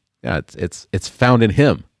 Yeah. it's found in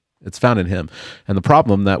him. It's found in him. And the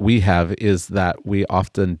problem that we have is that we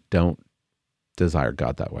often don't desire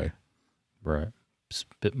God that way. Right. It's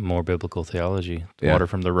a bit more biblical theology. Yeah. Water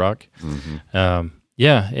from the rock. Mm-hmm.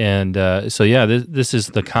 Yeah, and so this is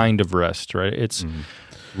the kind of rest, right? It's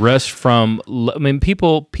rest from. I mean,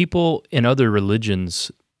 people in other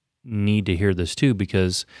religions need to hear this too,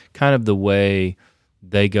 because kind of the way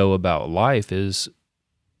they go about life is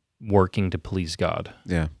working to please God,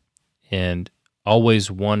 Yeah. and always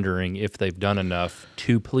wondering if they've done enough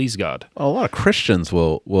to please God. Well, a lot of Christians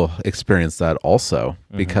will experience that also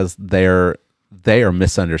because they are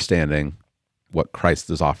misunderstanding what Christ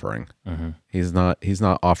is offering. Mm-hmm. He's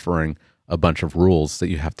not offering a bunch of rules that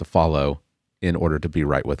you have to follow in order to be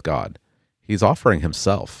right with God. He's offering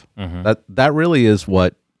himself. Mm-hmm. That really is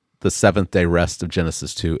what the seventh day rest of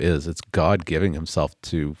Genesis 2 is. It's God giving himself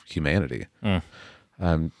to humanity.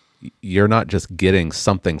 You're not just getting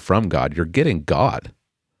something from God, you're getting God.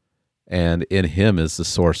 And in him is the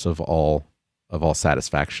source of all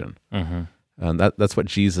satisfaction. Mm-hmm. And that's what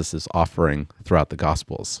Jesus is offering throughout the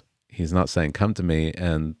Gospels. He's not saying, come to me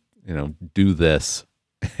and, do this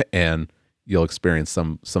and you'll experience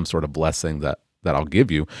some sort of blessing that I'll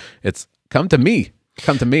give you. It's come to me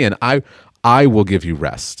and I will give you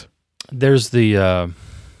rest. There's the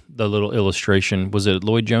little illustration. Was it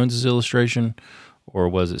Lloyd Jones's illustration or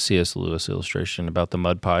was it C.S. Lewis illustration about the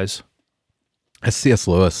mud pies? That's C.S.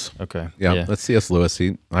 Lewis. Okay. Yeah, that's C.S. Lewis.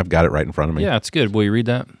 I've got it right in front of me. Yeah, it's good. Will you read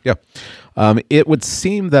that? Yeah. It would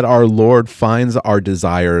seem that our Lord finds our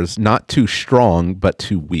desires not too strong, but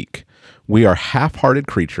too weak. We are half-hearted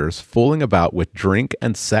creatures fooling about with drink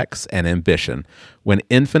and sex and ambition when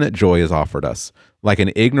infinite joy is offered us, like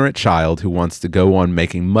an ignorant child who wants to go on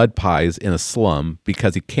making mud pies in a slum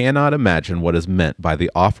because he cannot imagine what is meant by the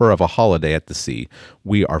offer of a holiday at the sea.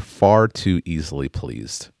 We are far too easily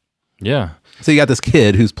pleased. Yeah. So you got this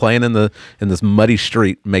kid who's playing in this muddy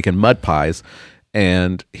street making mud pies,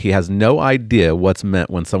 and he has no idea what's meant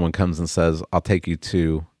when someone comes and says, "I'll take you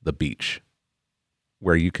to the beach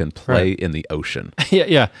where you can play in the ocean."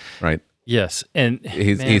 Yeah. Right? Yes. And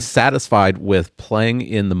he's satisfied with playing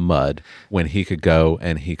in the mud when he could go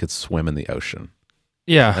and he could swim in the ocean.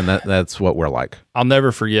 Yeah. And that's what we're like. I'll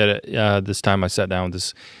never forget it. This time I sat down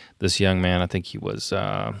with this young man. I think he was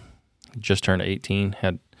just turned 18,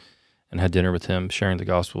 had dinner with him, sharing the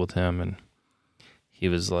gospel with him, and he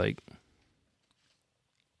was like,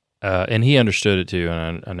 and he understood it too,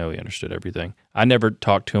 and I know he understood everything. I never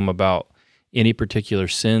talked to him about any particular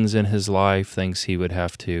sins in his life, things he would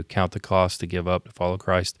have to count the cost to give up to follow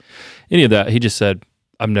Christ, any of that. He just said,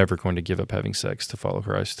 "I'm never going to give up having sex to follow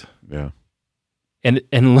Christ." Yeah. And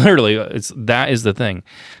literally, that is the thing.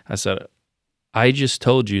 I said, I just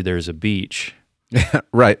told you there's a beach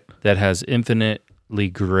Right. that has infinitely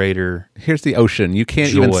greater. Here's the ocean. You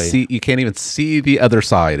can't joy. even see the other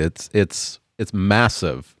side. It's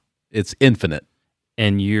massive. It's infinite.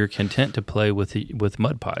 And you're content to play with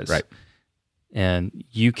mud pies. Right. And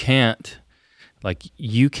you can't.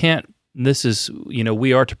 This is,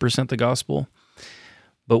 we are to present the gospel,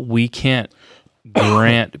 but we can't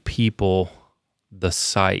grant people the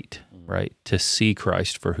sight, right, to see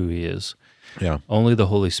Christ for who he is. Yeah. Only the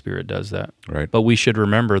Holy Spirit does that. Right. But we should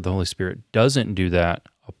remember the Holy Spirit doesn't do that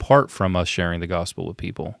apart from us sharing the gospel with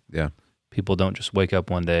people. Yeah. People don't just wake up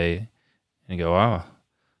one day and go,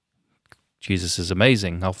 Jesus is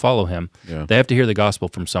amazing, I'll follow him. Yeah. They have to hear the gospel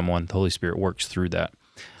from someone. The Holy Spirit works through that.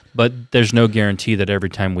 But there's no guarantee that every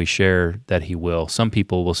time we share that he will. Some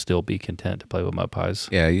people will still be content to play with mud pies.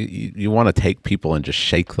 Yeah, you want to take people and just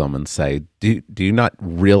shake them and say, do you not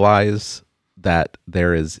realize that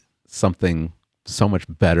there is something so much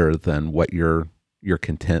better than what you're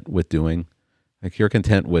content with doing? Like, you're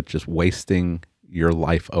content with just wasting your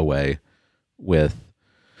life away with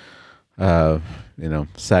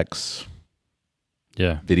sex,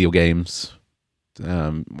 Yeah. video games,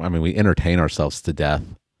 we entertain ourselves to death.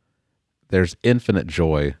 There's infinite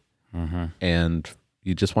joy, and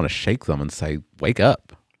you just want to shake them and say, "Wake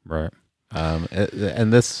up!" Right.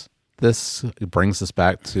 And this brings us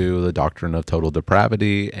back to the doctrine of total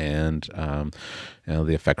depravity and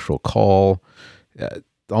the effectual call.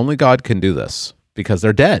 Only God can do this because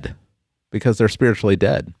they're dead, because they're spiritually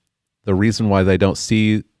dead. The reason why they don't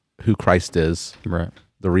see who Christ is, right,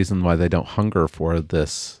 the reason why they don't hunger for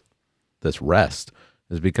this rest,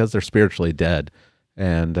 is because they're spiritually dead,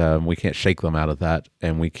 and we can't shake them out of that,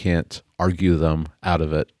 and we can't argue them out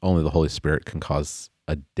of it. Only the Holy Spirit can cause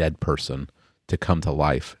a dead person to come to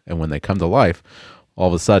life, and when they come to life, all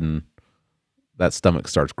of a sudden, that stomach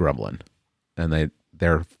starts grumbling, and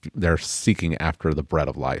they're seeking after the bread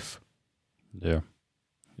of life. Yeah,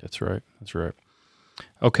 that's right. That's right.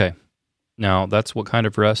 Okay. Now, that's what kind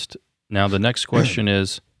of rest. Now, the next question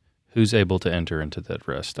is, who's able to enter into that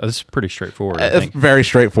rest? This is pretty straightforward, I think. Very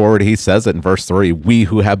straightforward. He says it in verse 3, we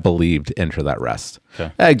who have believed enter that rest.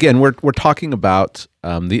 Okay. Again, we're talking about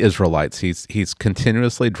the Israelites. He's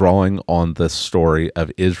continuously drawing on this story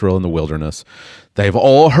of Israel in the wilderness. They've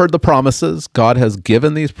all heard the promises. God has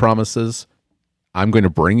given these promises. I'm going to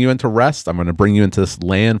bring you into rest. I'm going to bring you into this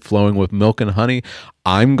land flowing with milk and honey.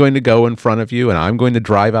 I'm going to go in front of you, and I'm going to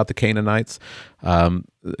drive out the Canaanites.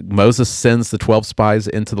 Moses sends the 12 spies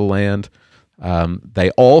into the land. They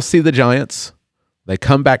all see the giants. They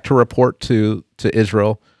come back to report to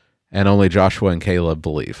Israel, and only Joshua and Caleb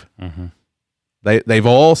believe. Mm-hmm. They've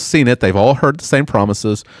all seen it. They've all heard the same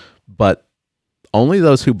promises, but only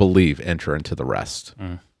those who believe enter into the rest.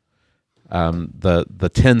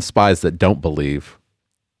 The 10 spies that don't believe,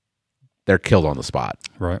 they're killed on the spot.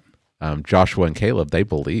 Right. Joshua and Caleb, they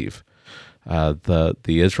believe. The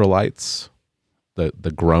Israelites, the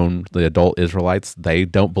adult Israelites, they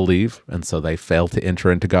don't believe, and so they fail to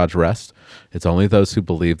enter into God's rest. It's only those who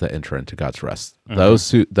believe that enter into God's rest.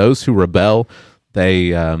 Mm-hmm. Those who rebel,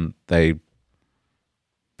 they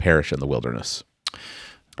perish in the wilderness.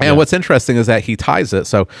 And what's interesting is that he ties it.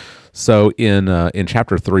 So in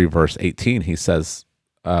chapter 3, verse 18, he says,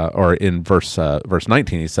 or in verse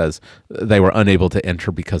 19, he says they were unable to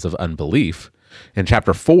enter because of unbelief. In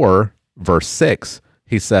chapter 4, verse 6,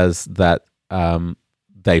 he says that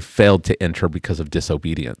they failed to enter because of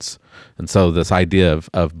disobedience. And so this idea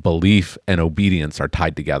of belief and obedience are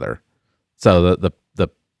tied together. So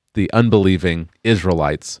the unbelieving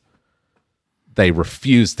Israelites, they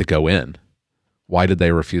refused to go in. Why did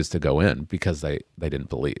they refuse to go in? Because they didn't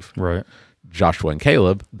believe. Right. Joshua and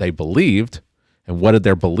Caleb, they believed, and what did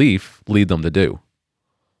their belief lead them to do?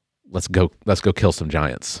 Let's go kill some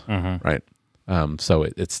giants, right? So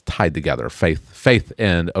it's tied together. Faith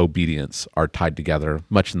and obedience are tied together,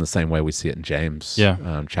 much in the same way we see it in James,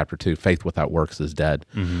 chapter 2. Faith without works is dead.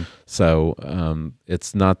 Mm-hmm. So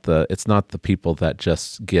it's not the people that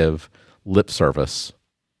just give lip service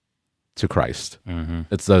to Christ. Mm-hmm.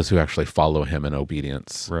 It's those who actually follow him in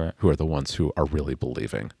obedience, right, who are the ones who are really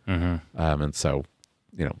believing. Mm-hmm. And so,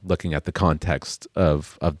 looking at the context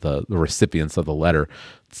of the recipients of the letter,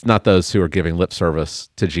 it's not those who are giving lip service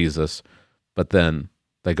to Jesus, but then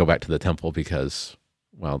they go back to the temple because,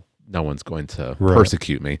 well, no one's going to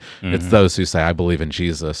persecute me. Mm-hmm. It's those who say, I believe in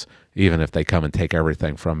Jesus, even if they come and take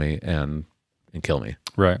everything from me and kill me.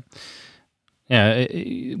 Right. Yeah,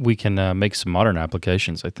 we can make some modern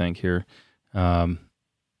applications, I think, here to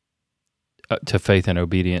faith and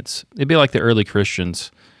obedience. It'd be like the early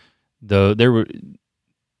Christians, though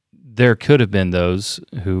there could have been those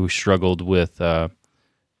who struggled with,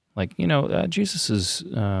 Jesus is,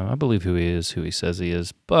 I believe who he is, who he says he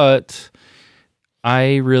is, but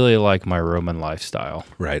I really like my Roman lifestyle.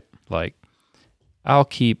 Right. Like, I'll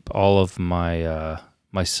keep all of my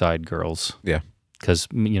my side girls. Yeah. Because,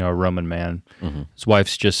 a Roman man, his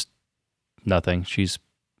wife's just nothing. She's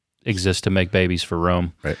exists to make babies for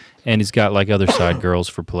Rome. Right. And he's got like other side girls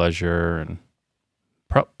for pleasure and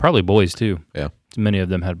probably boys too. Yeah. Many of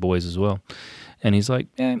them had boys as well. And he's like,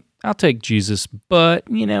 I'll take Jesus, but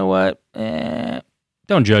you know what?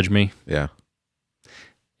 Don't judge me. Yeah.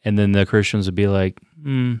 And then the Christians would be like,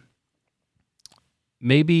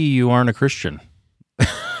 maybe you aren't a Christian.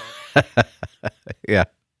 Yeah.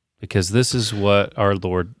 Because this is what our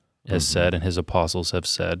Lord has said and his apostles have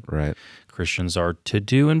said. Right. Christians are to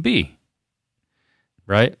do and be.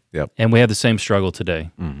 Right? Yep. And we have the same struggle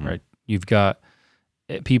today. Right? You've got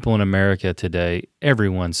people in America today,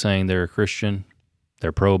 everyone saying they're a Christian,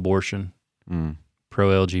 they're pro-abortion,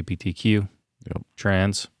 pro-LGBTQ,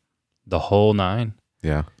 trans, the whole nine.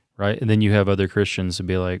 Yeah. Right? And then you have other Christians to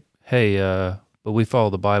be like, hey, but we follow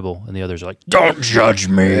the Bible, and the others are like, don't judge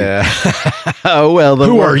me. Yeah. Oh, well,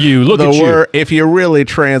 Who are you? Look at you. If you really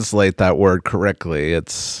translate that word correctly,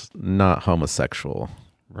 it's not homosexual.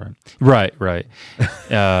 Right.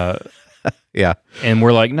 Yeah. And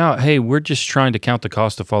we're like, no, hey, we're just trying to count the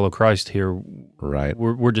cost to follow Christ here. Right.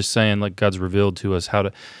 We're just saying, like, God's revealed to us how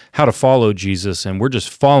to follow Jesus, and we're just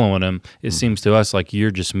following him. It seems to us like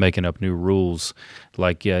you're just making up new rules.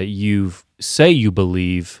 Like you say you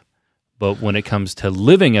believe, but when it comes to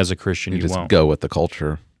living as a Christian, you just won't. Go with the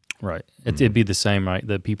culture. Right. It'd be the same, right?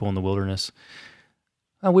 The people in the wilderness.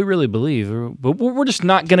 Oh, we really believe, but we're just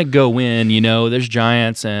not going to go in. There's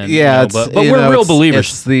giants, and but we're real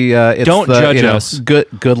believers. Don't judge us.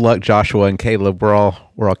 Good luck, Joshua and Caleb. We're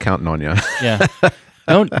all counting on you. Yeah,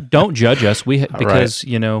 don't judge us. Because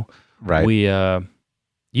right. we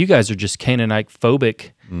you guys are just Canaanite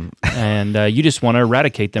phobic, and you just want to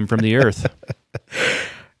eradicate them from the earth,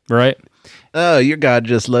 right? Oh, your God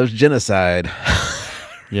just loves genocide.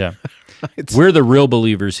 Yeah. We're the real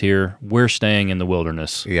believers here. We're staying in the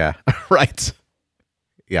wilderness. Yeah, right.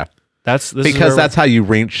 Yeah, that's how you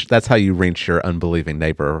reach. That's how you reach your unbelieving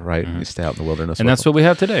neighbor, right? You stay out in the wilderness, and that's what we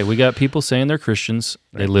have today. We got people saying they're Christians.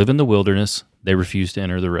 They live in the wilderness. They refuse to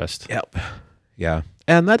enter the rest. Yep. Yeah,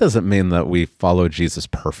 and that doesn't mean that we follow Jesus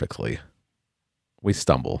perfectly. We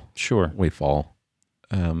stumble. Sure. We fall.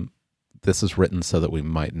 This is written so that we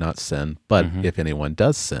might not sin. But if anyone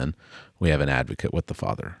does sin, we have an advocate with the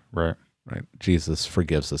Father. Right. Right. Jesus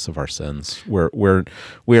forgives us of our sins.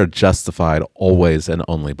 We are justified always and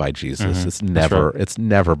only by Jesus. It's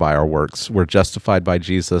never by our works. We're justified by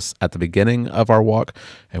Jesus at the beginning of our walk,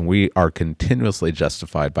 and we are continuously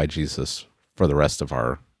justified by Jesus for the rest of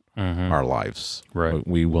our lives. Right.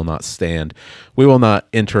 We will not stand. We will not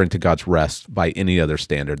enter into God's rest by any other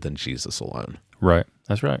standard than Jesus alone. Right.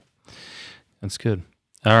 That's right. That's good.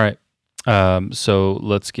 All right. So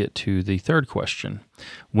let's get to the third question.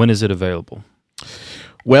 When is it available?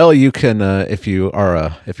 Well, you can, if you're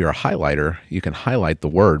a highlighter, you can highlight the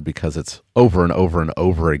word because it's over and over and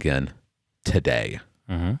over again. Today.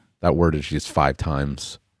 That word is used 5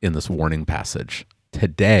 times in this warning passage.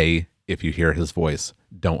 Today, if you hear his voice,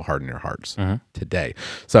 don't harden your hearts. Today.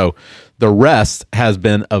 So the rest has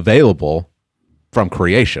been available from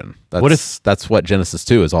creation. That's what Genesis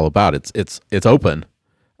 2 is all about. It's open.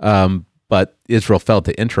 But Israel failed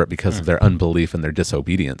to enter it because of their unbelief and their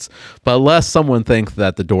disobedience. But lest someone think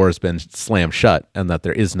that the door has been slammed shut and that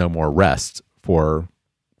there is no more rest for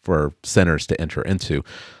sinners to enter into,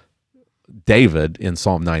 David in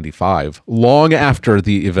Psalm 95, long after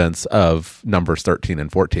the events of Numbers 13 and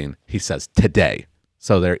 14, he says, today.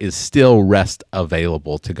 So there is still rest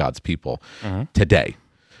available to God's people today.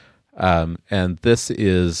 And this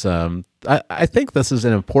is, I think this is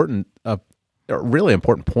a really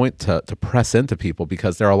important point to press into people,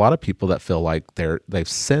 because there are a lot of people that feel like they've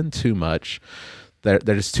sinned too much. They're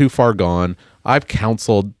just too far gone. I've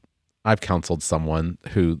counseled someone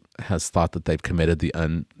who has thought that they've committed the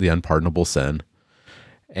unpardonable sin,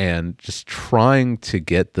 and just trying to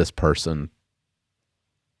get this person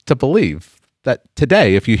to believe that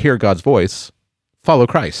today, if you hear God's voice, follow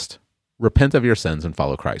Christ. Repent of your sins and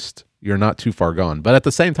follow Christ. You're not too far gone. But at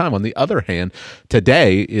the same time, on the other hand,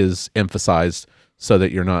 today is emphasized so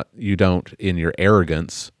that you don't, in your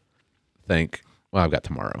arrogance, think, well, I've got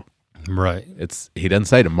tomorrow. Right. He doesn't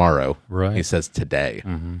say tomorrow. Right. He says today.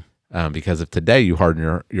 Because if today you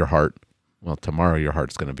harden your heart, well, tomorrow your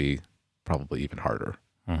heart's going to be probably even harder.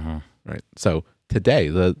 Right. So today,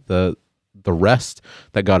 the rest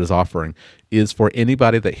that God is offering is for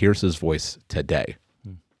anybody that hears his voice today,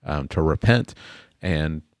 to repent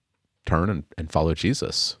and turn and follow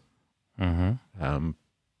Jesus. As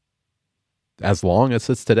long as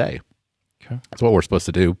it's today. Okay. That's what we're supposed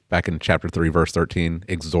to do. Back in chapter 3, verse 13,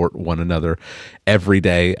 exhort one another every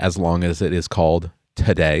day as long as it is called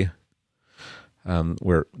today.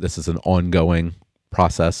 This is an ongoing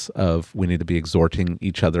process of we need to be exhorting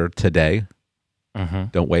each other today.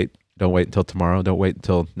 Don't wait until tomorrow. Don't wait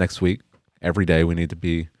until next week. Every day we need to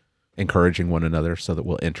be encouraging one another so that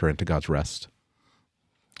we'll enter into God's rest.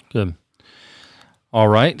 Good. All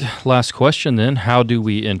right. Last question then. How do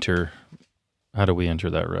we enter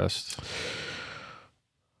that rest?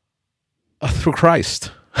 Through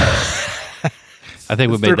Christ. I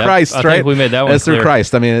think we made that. Christ, I think we made that one. It's clear. through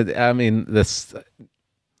Christ. I mean this.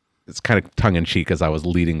 It's kind of tongue in cheek as I was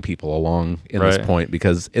leading people along in this point,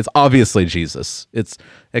 because it's obviously Jesus. It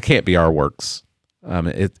can't be our works.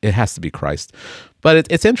 It has to be Christ. But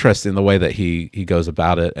it's interesting the way that he goes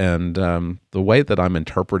about it, and the way that I'm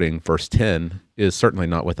interpreting verse 10 is certainly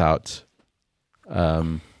not without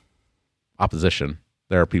opposition.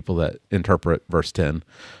 There are people that interpret verse 10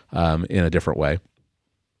 in a different way.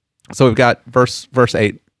 So we've got verse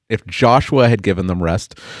 8. If Joshua had given them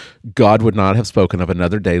rest, God would not have spoken of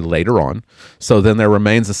another day later on. So then there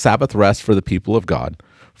remains a Sabbath rest for the people of God.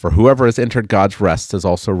 For whoever has entered God's rest has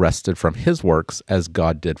also rested from his works as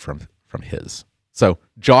God did from his. So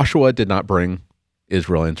Joshua did not bring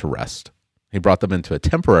Israel into rest. He brought them into a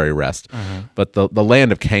temporary rest, but the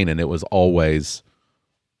land of Canaan, it was always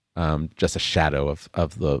just a shadow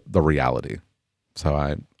of the reality. So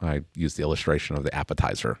I use the illustration of the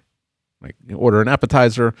appetizer. Like, you order an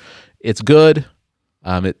appetizer, it's good,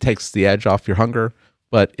 it takes the edge off your hunger,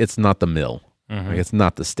 but it's not the meal. Like, it's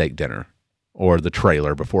not the steak dinner or the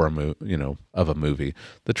trailer before of a movie.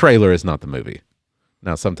 The trailer is not the movie.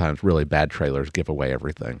 Now, sometimes really bad trailers give away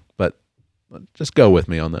everything, but just go with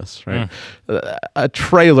me on this, right?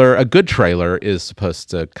 A good trailer is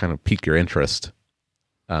supposed to kind of pique your interest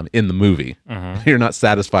in the movie. You're not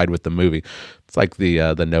satisfied with the movie. It's like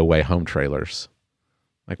the No Way Home trailers.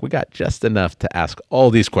 Like, we got just enough to ask all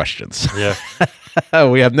these questions. Yeah.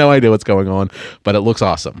 We have no idea what's going on, but it looks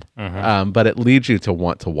awesome. But it leads you to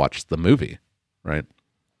want to watch the movie, right?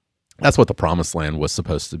 That's what the Promised Land was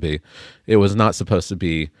supposed to be. It was not supposed to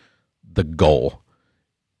be the goal.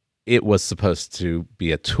 It was supposed to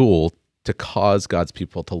be a tool to cause God's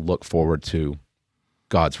people to look forward to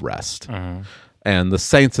God's rest. And the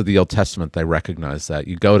saints of the Old Testament, they recognize that.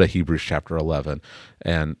 You go to Hebrews chapter 11,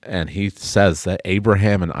 and he says that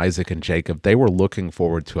Abraham and Isaac and Jacob, they were looking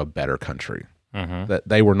forward to a better country. That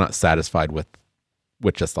they were not satisfied with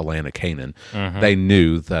just the land of Canaan. They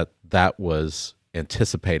knew that was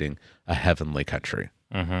anticipating a heavenly country.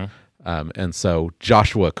 And so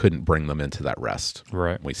Joshua couldn't bring them into that rest.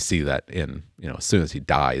 Right. We see that in, as soon as he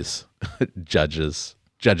dies, Judges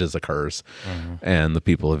occurs, and the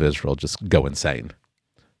people of Israel just go insane.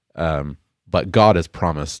 But God has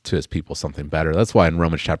promised to his people something better. That's why in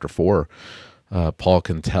Romans chapter 4, Paul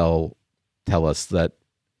can tell us that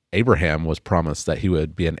Abraham was promised that he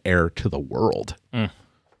would be an heir to the world.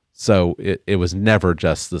 So it was never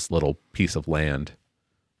just this little piece of land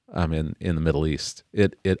in the Middle East.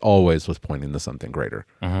 It always was pointing to something greater.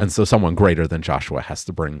 And so someone greater than Joshua has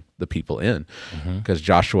to bring the people in, because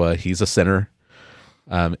Joshua, he's a sinner.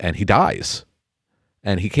 And he dies,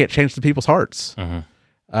 and he can't change the people's hearts.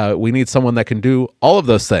 We need someone that can do all of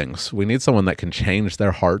those things. We need someone that can change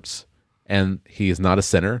their hearts, and he is not a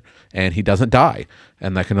sinner, and he doesn't die,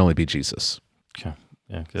 and that can only be Jesus. Okay.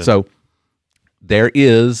 Yeah, good. So there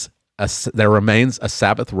remains a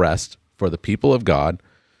Sabbath rest for the people of God,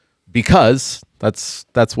 because that's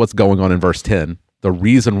what's going on in verse 10. The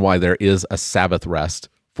reason why there is a Sabbath rest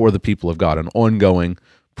for the people of God, an ongoing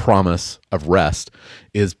promise of rest,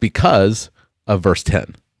 is because of verse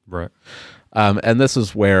 10. Right. And this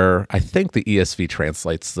is where I think the ESV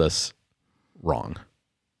translates this wrong.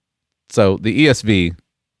 So the ESV,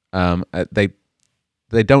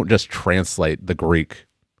 they don't just translate the Greek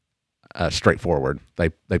straightforward.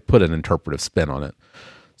 They put an interpretive spin on it.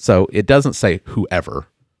 So it doesn't say whoever.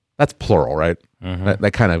 That's plural, right?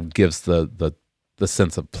 That kind of gives the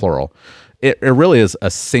sense of plural. It really is a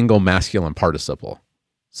single masculine participle.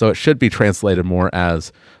 So it should be translated more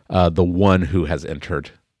as the one who has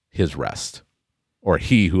entered his rest, or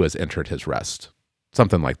he who has entered his rest,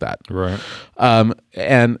 something like that. Right.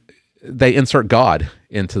 And they insert God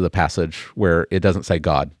into the passage where it doesn't say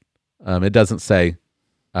God. It doesn't say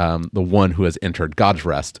the one who has entered God's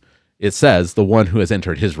rest. It says the one who has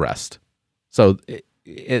entered his rest. So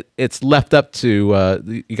it's left up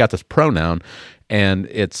to you got this pronoun, and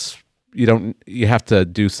you have to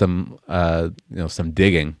do some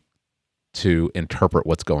digging to interpret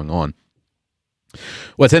what's going on.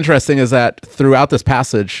 What's interesting is that throughout this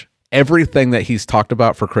passage, everything that he's talked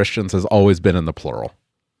about for Christians has always been in the plural.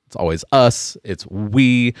 It's always us, it's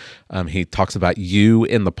we. He talks about you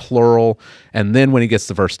in the plural, and then when he gets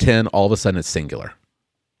to verse 10, all of a sudden it's singular.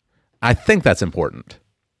 I think that's important.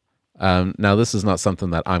 Now, this is not something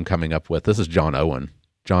that I'm coming up with. This is John Owen.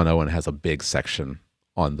 John Owen has a big section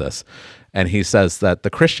on this, and he says that the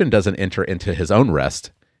Christian doesn't enter into his own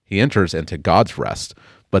rest. He enters into God's rest,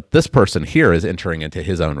 but this person here is entering into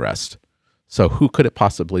his own rest. So who could it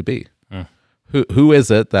possibly be? Who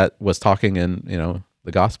is it that was talking in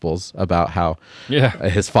the Gospels about how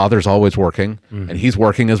his Father's always working, and he's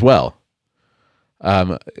working as well?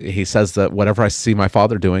 He says that whatever I see my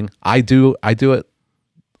Father doing, I do it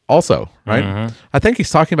also, right? I think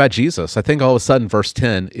he's talking about Jesus. I think all of a sudden verse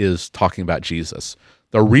 10 is talking about Jesus.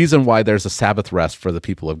 The reason why there's a Sabbath rest for the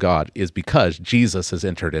people of God is because Jesus has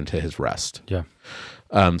entered into his rest. Yeah.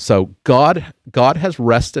 So God has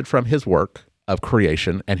rested from his work of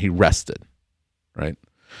creation, and he rested. right?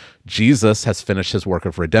 Jesus has finished his work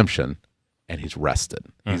of redemption, and he's rested.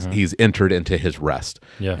 He's entered into his rest.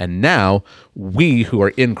 Yeah. And now we who are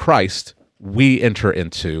in Christ, we enter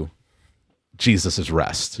into Jesus'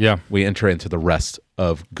 rest. Yeah. We enter into the rest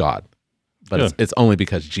of God. But it's only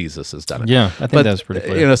because Jesus has done it. Yeah, I think that's pretty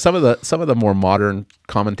clear. You know, some of the more modern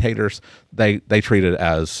commentators, they treat it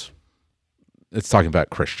as it's talking about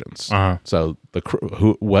Christians. So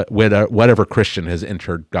whatever Christian has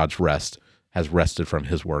entered God's rest has rested from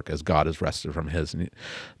his work as God has rested from his. And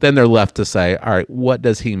then they're left to say, all right, what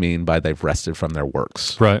does he mean by they've rested from their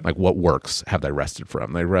works? Right. Like what works have they rested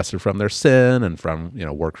from? They rested from their sin and from,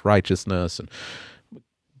 works righteousness. And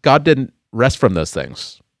God didn't rest from those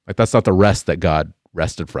things. Like that's not the rest that God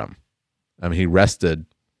rested from. I mean, he rested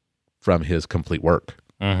from his complete work.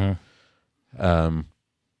 I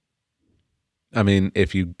mean,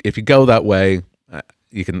 if you go that way,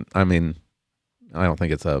 you can. I mean, I don't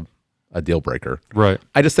think it's a deal breaker. Right.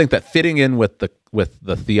 I just think that fitting in with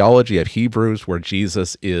the theology of Hebrews, where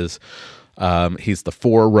Jesus is, he's the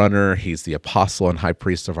forerunner, he's the apostle and high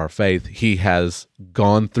priest of our faith. He has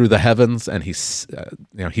gone through the heavens, and he's,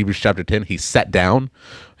 Hebrews chapter 10, he sat down.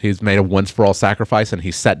 He's made a once for all sacrifice, and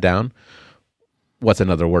he sat down. What's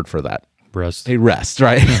another word for that? Rest. He rests,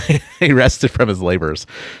 right? He rested from his labors,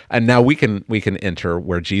 and now we can enter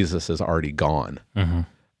where Jesus is already gone.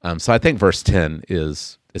 So I think verse 10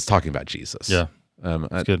 is talking about Jesus. Yeah,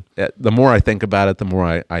 that's good. The more I think about it, the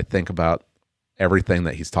more I think about everything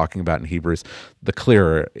that he's talking about in Hebrews, the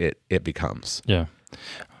clearer it becomes. Yeah.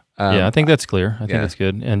 I think that's clear. I think that's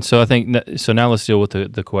good. And so I think so. Now let's deal with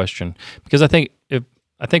the question, because I think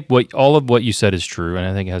all of what you said is true, and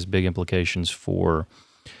I think it has big implications for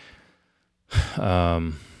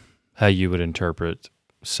how you would interpret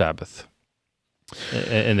Sabbath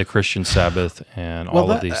and the Christian Sabbath and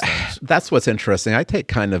all of these things. That's what's interesting. I take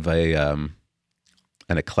kind of an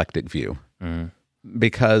eclectic view,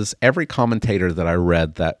 because every commentator that I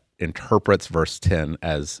read that interprets verse 10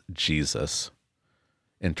 as Jesus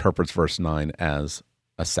interprets verse 9 as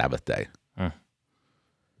a Sabbath day,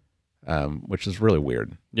 which is really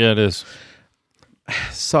weird. Yeah, it is.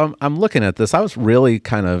 So I'm looking at this. I was really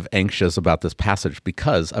kind of anxious about this passage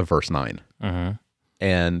because of verse 9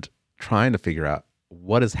 and trying to figure out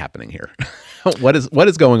what is happening here. what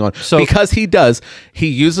is going on? So, because he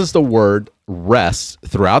uses the word rest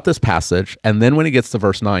throughout this passage, and then when he gets to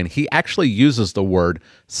verse 9, he actually uses the word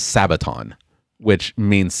Sabbaton, which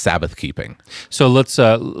means Sabbath keeping. So let's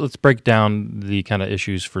break down the kind of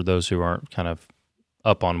issues for those who aren't kind of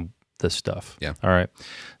up on this stuff. Yeah. All right.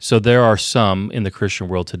 So there are some in the Christian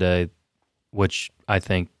world today, which I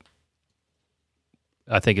think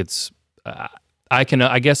it's. I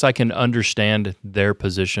guess I can understand their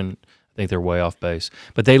position. I think they're way off base,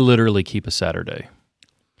 but they literally keep a Saturday.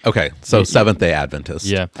 Okay, so Seventh-day Adventist.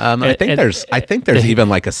 Yeah, I think there's even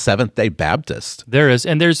like a Seventh-day Baptist. There is,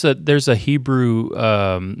 and there's a Hebrew.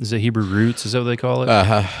 Is it Hebrew Roots? Is that what they call it?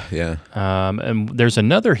 Yeah. And there's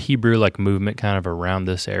another Hebrew like movement kind of around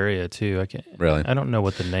this area too. I don't know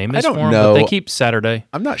what the name is. I don't know. But they keep Saturday.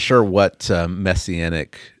 I'm not sure what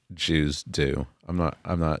Messianic Jews do. I'm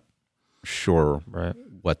not sure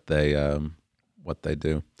what they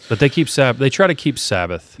do. But they keep Sabbath. They try to keep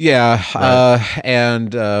Sabbath. Yeah, right.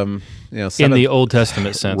 And in the Old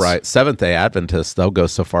Testament sense, right? Seventh-day Adventists, they'll go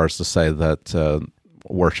so far as to say that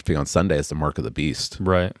worshiping on Sunday is the mark of the beast,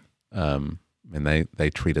 right? And they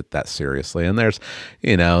treat it that seriously. And there's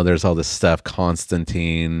all this stuff.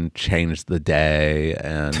 Constantine changed the day,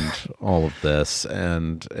 and all of this,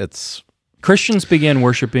 and it's. Christians began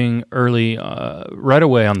worshiping early, right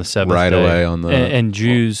away on the seventh day. Right away on the and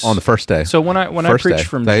Jews on the first day. So when I preached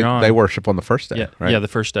from John, they worship on the first day. Yeah, right? Yeah, the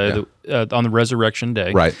first day on the resurrection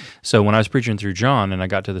day. Right. So when I was preaching through John and I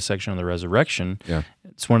got to the section on the resurrection,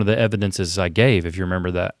 it's one of the evidences I gave. If you remember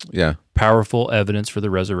that, powerful evidence for the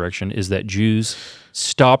resurrection is that Jews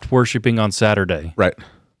stopped worshiping on Saturday. Right.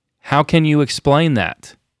 How can you explain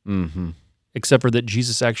that? Except for that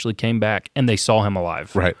Jesus actually came back and they saw him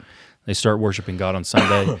alive. Right. They start worshiping God on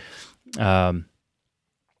Sunday.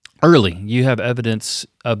 Early, you have evidence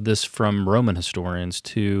of this from Roman historians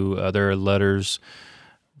too. There are letters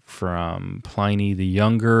from Pliny the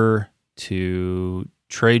Younger to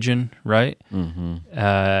Trajan, right?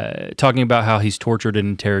 Talking about how he's tortured and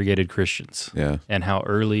interrogated Christians. Yeah. And how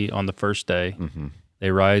early on the first day, they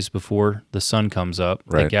rise before the sun comes up.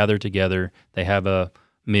 Right. They gather together. They have a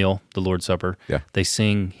meal, the Lord's Supper. Yeah. They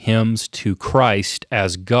sing hymns to Christ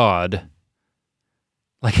as God.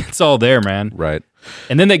 Like, it's all there, man. Right.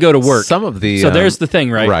 And then they go to work. Some of the there's the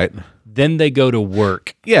thing, right? Right. Then they go to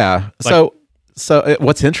work. Yeah. Like,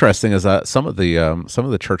 what's interesting is that some of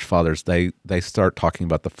the church fathers they start talking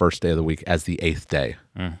about the first day of the week as the eighth day,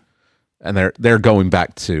 and they're going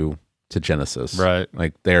back to Genesis, Right.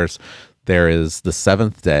 Like there is the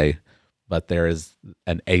seventh day, but there is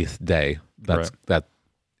an eighth day that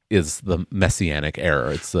is the messianic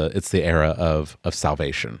era. It's the era of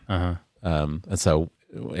salvation. And so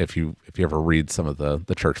if you ever read some of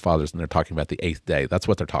the church fathers and they're talking about the eighth day, that's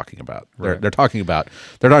what they're talking about. Right. They're talking about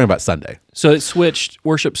Sunday. So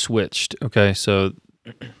worship switched. Okay, so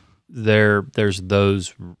there's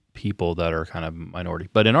those people that are kind of minority,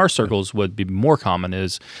 but in our circles, what would be more common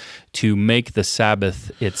is to make the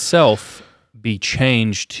Sabbath itself be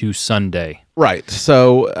changed to Sunday. Right.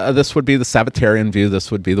 So this would be the Sabbatarian view.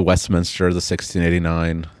 This would be the Westminster, the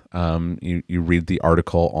 1689. You read the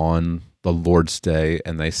article on the Lord's Day,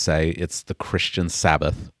 and they say it's the Christian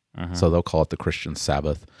Sabbath. So they'll call it the Christian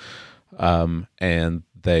Sabbath, and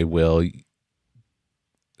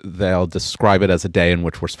they'll describe it as a day in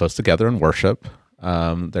which we're supposed to gather and worship.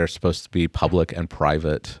 There's supposed to be public and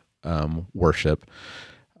private worship,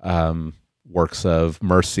 works of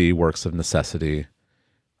mercy, works of necessity,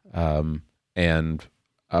 and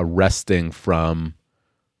resting from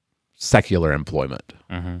secular employment,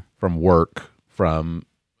 from work, from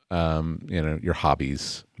your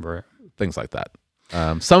hobbies, Right. things like that.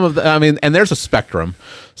 Some of and there's a spectrum.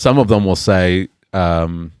 Some of them will say,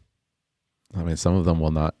 some of them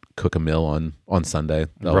will not cook a meal on Sunday.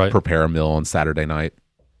 They'll Right. prepare a meal on Saturday night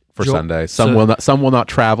for Joel- Sunday. Some will not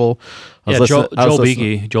travel.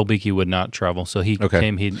 Joel Beakey would not travel, so he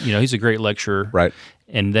came. He's a great lecturer, Right.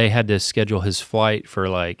 And they had to schedule his flight for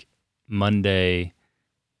like Monday,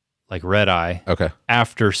 like red eye,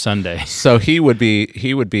 after Sunday. So he would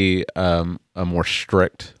be a more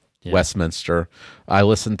strict Westminster. I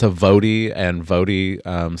listened to Vody, and Vody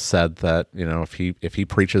said that if he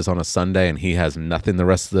preaches on a Sunday and he has nothing the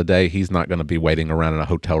rest of the day, he's not going to be waiting around in a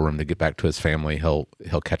hotel room to get back to his family. He'll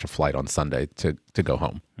catch a flight on Sunday to go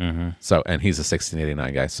home. So, and he's a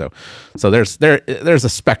 1689 guy. So there's a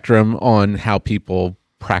spectrum on how people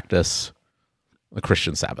practice the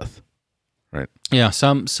Christian Sabbath. Right. Yeah,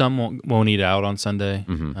 some won't eat out on Sunday.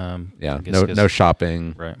 No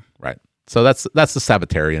shopping. Right. So that's the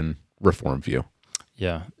Sabbatarian Reform view.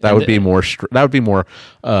 Yeah, that would be more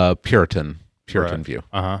Puritan view.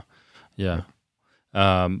 Yeah.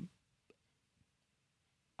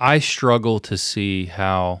 I struggle to see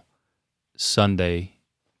how Sunday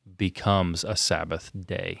becomes a Sabbath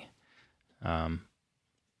day.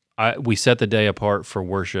 We set the day apart for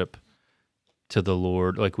worship to the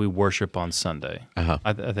Lord, like we worship on Sunday.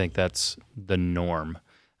 I think that's the norm.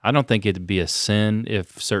 I don't think it'd be a sin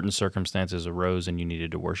if certain circumstances arose and you needed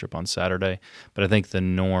to worship on Saturday, but I think the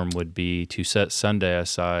norm would be to set Sunday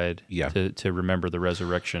aside to remember the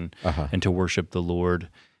resurrection and to worship the Lord.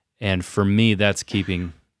 And for me, that's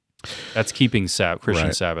keeping Christian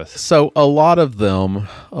Sabbath. So a lot of them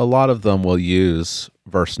will use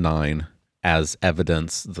verse 9 as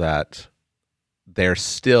evidence that there's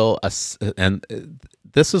still and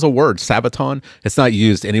this is a word, Sabbaton. It's not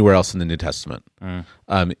used anywhere else in the New Testament.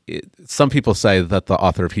 Some people say that the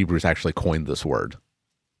author of Hebrews actually coined this word,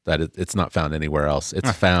 that it's not found anywhere else.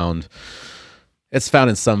 It's found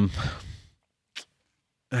in some,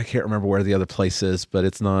 I can't remember where the other place is, but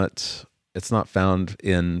it's not found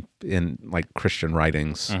in like Christian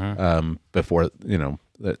writings before,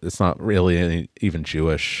 it's not really any even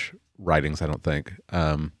Jewish writings, I don't think.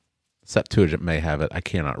 Septuagint may have it. I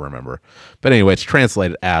cannot remember. But anyway, it's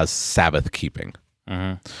translated as Sabbath keeping.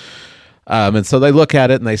 And so they look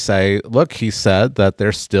at it and they say, look, he said that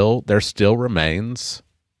there still remains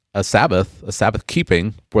a Sabbath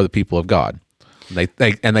keeping for the people of God.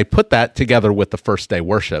 And they put that together with the first day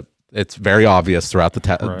worship. It's very obvious throughout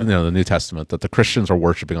the New Testament that the Christians are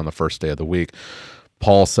worshiping on the first day of the week.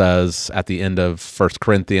 Paul says at the end of 1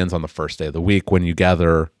 Corinthians, on the first day of the week, when you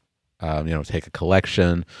gather, take a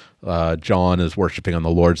collection. John is worshiping on the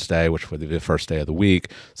Lord's Day, which would be the first day of the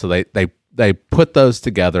week. So they put those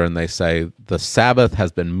together and they say the Sabbath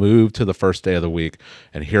has been moved to the first day of the week.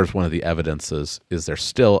 And here's one of the evidences: is there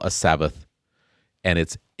still a Sabbath? And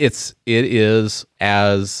it is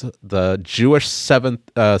as the Jewish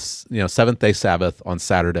seventh day Sabbath on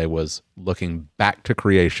Saturday was looking back to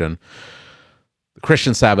creation. The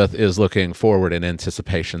Christian Sabbath is looking forward in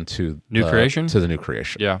anticipation to creation, to the new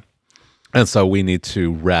creation. Yeah. And so we need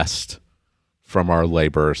to rest from our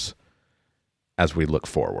labors as we look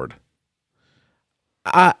forward.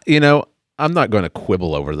 I'm not going to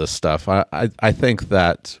quibble over this stuff. I think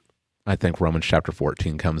Romans chapter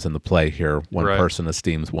 14 comes into play here. One person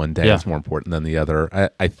esteems one day as more important than the other.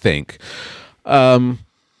 I think.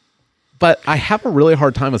 But I have a really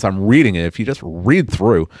hard time as I'm reading it. If you just read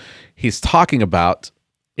through, he's talking about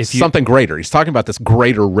something greater. He's talking about this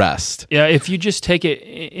greater rest. Yeah, if you just take it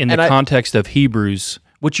in the context of Hebrews,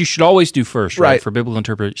 which you should always do first, right? For biblical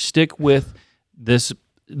interpretation, stick with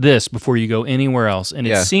this before you go anywhere else. And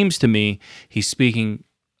it seems to me he's speaking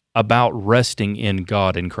about resting in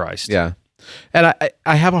God in Christ. Yeah. And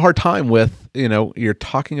I have a hard time with, you're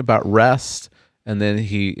talking about rest, and then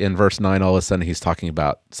in verse 9, all of a sudden he's talking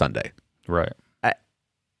about Sunday. Right.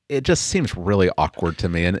 It just seems really awkward to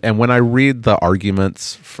me. And when I read the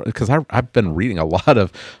arguments, because I've been reading a lot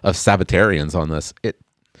of Sabbatarians on this,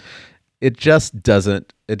 it just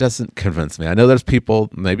doesn't convince me. I know there's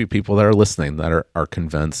maybe people that are listening that are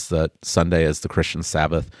convinced that Sunday is the Christian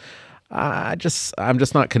Sabbath. I'm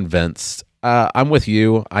just not convinced. I'm with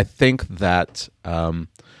you. I think that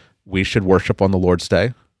we should worship on the Lord's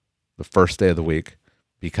Day, the first day of the week,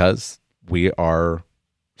 because we are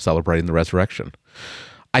celebrating the resurrection.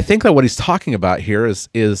 I think that what he's talking about here is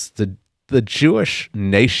the Jewish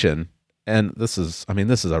nation, and this is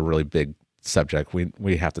a really big subject.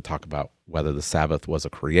 We have to talk about whether the Sabbath was a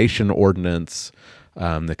creation ordinance,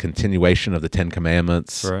 the continuation of the Ten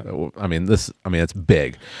Commandments. Right. It's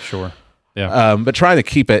big. Sure. Yeah. But trying to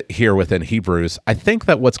keep it here within Hebrews, I think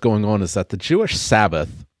that what's going on is that the Jewish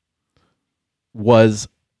Sabbath was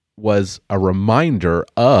a reminder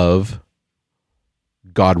of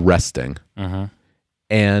God resting. Uh-huh.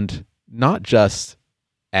 And not just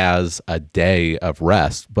as a day of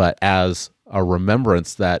rest, but as a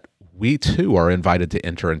remembrance that we too are invited to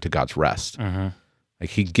enter into God's rest. Uh-huh. Like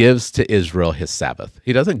he gives to Israel his Sabbath.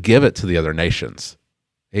 He doesn't give it to the other nations.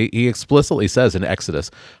 He explicitly says in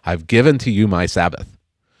Exodus, I've given to you my Sabbath,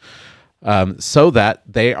 so that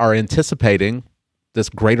they are anticipating this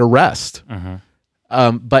greater rest.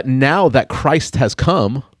 Uh-huh. But now that Christ has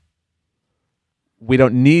come, we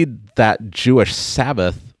don't need that Jewish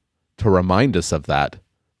Sabbath to remind us of that,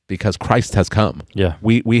 because Christ has come. Yeah,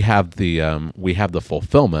 we have the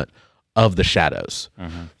fulfillment of the shadows.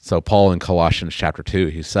 Uh-huh. So Paul in Colossians chapter 2,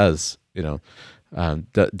 he says,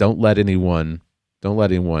 don't let anyone, I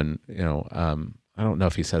don't know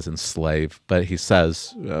if he says enslave, but he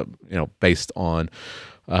says, based on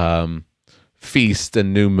feast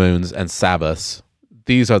and new moons and Sabbaths.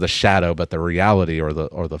 These are the shadow, but the reality or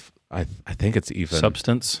the I think it's even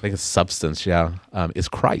substance. I think it's substance. Yeah, is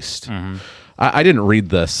Christ. Mm-hmm. I didn't read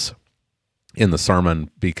this in the sermon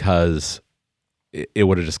because it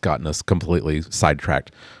would have just gotten us completely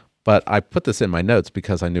sidetracked. But I put this in my notes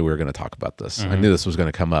because I knew we were going to talk about this. Mm-hmm. I knew this was going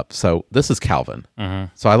to come up. So this is Calvin.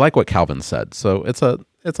 Mm-hmm. So I like what Calvin said. So it's a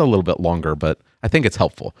little bit longer, but I think it's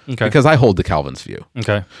helpful because I hold to Calvin's view.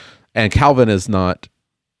 Okay. And Calvin is not.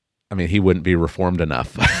 He wouldn't be reformed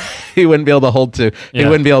enough. He wouldn't be able to hold to. He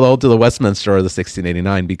wouldn't be able to hold to the Westminster or the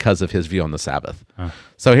 1689 because of his view on the Sabbath.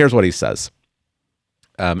 So here's what he says,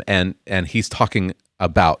 and he's talking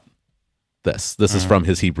about this. This is from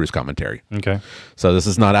his Hebrews commentary. Okay. So this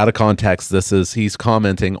is not out of context. He's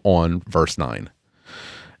commenting on verse 9.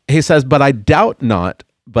 He says, "But I doubt not,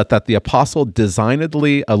 but that the apostle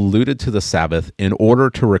designedly alluded to the Sabbath in order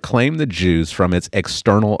to reclaim the Jews from its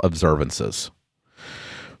external observances.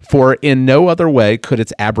 For in no other way could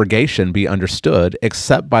its abrogation be understood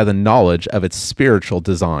except by the knowledge of its spiritual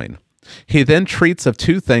design. He then treats of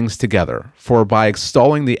two things together, for by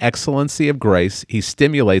extolling the excellency of grace, he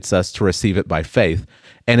stimulates us to receive it by faith,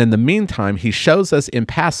 and in the meantime he shows us in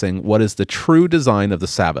passing what is the true design of the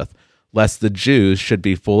Sabbath, lest the Jews should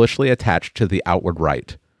be foolishly attached to the outward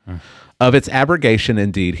rite. Of its abrogation,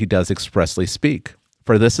 indeed, he does expressly speak.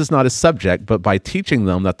 For this is not his subject, but by teaching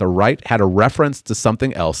them that the rite had a reference to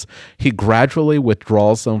something else, he gradually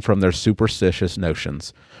withdraws them from their superstitious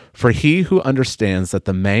notions. For he who understands that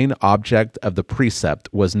the main object of the precept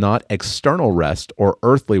was not external rest or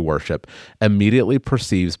earthly worship, immediately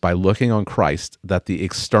perceives by looking on Christ that the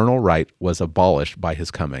external rite was abolished by his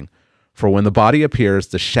coming. For when the body appears,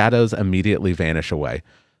 the shadows immediately vanish away.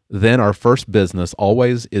 Then our first business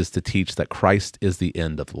always is to teach that Christ is the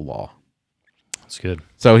end of the law." That's good.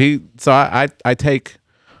 So I take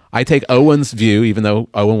Owen's view, even though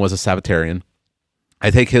Owen was a Sabbatarian.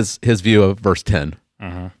 I take his view of verse 10,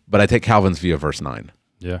 but I take Calvin's view of verse 9.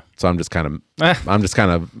 Yeah. So I'm just kind of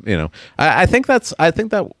I think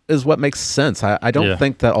that is what makes sense. I don't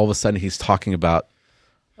think that all of a sudden he's talking about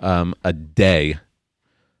a day,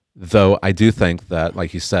 though I do think that,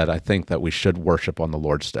 like you said, I think that we should worship on the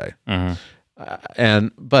Lord's Day.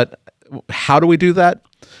 But how do we do that?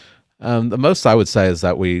 The most I would say is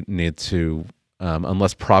that we need to,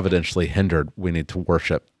 unless providentially hindered, we need to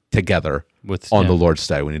worship together With on the Lord's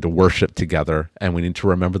Day. We need to worship together, and we need to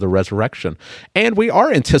remember the resurrection. And we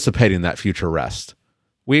are anticipating that future rest.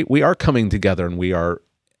 We are coming together, and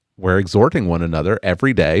we're exhorting one another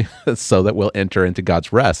every day so that we'll enter into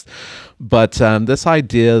God's rest. But this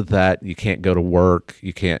idea that you can't go to work,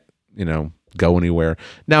 you can't, go anywhere.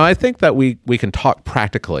 Now, I think that we can talk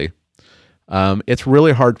practically. It's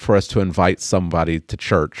really hard for us to invite somebody to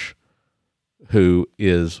church who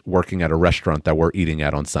is working at a restaurant that we're eating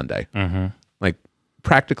at on Sunday. Mm-hmm. Like,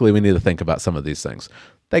 practically, we need to think about some of these things.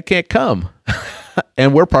 They can't come,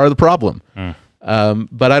 and we're part of the problem.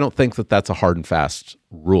 But I don't think that that's a hard and fast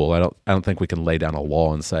rule. I don't think we can lay down a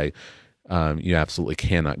law and say you absolutely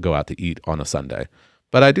cannot go out to eat on a Sunday.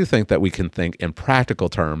 But I do think that we can think in practical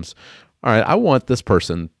terms. All right, I want this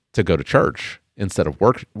person to go to church instead of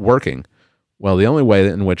working. Well, the only way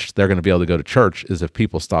in which they're going to be able to go to church is if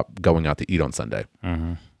people stop going out to eat on Sunday.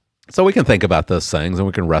 Mm-hmm. So we can think about those things and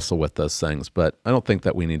we can wrestle with those things, but I don't think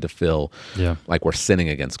that we need to feel like we're sinning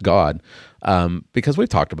against God, because we've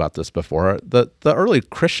talked about this before. The early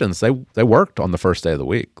Christians, they worked on the first day of the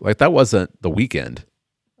week. Like, that wasn't the weekend.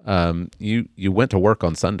 You went to work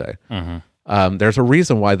on Sunday. Mm-hmm. There's a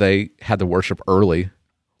reason why they had to worship early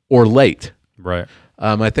or late. Right.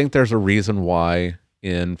 I think there's a reason why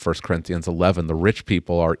in 1 Corinthians 11, the rich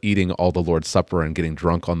people are eating all the Lord's Supper and getting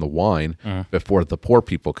drunk on the wine before the poor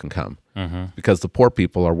people can come, because the poor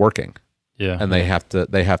people are working, and they have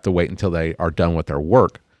to wait until they are done with their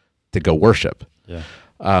work to go worship. Yeah.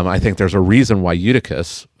 I think there's a reason why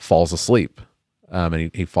Eutychus falls asleep,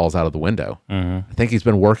 and he falls out of the window. I think he's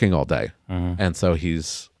been working all day, and so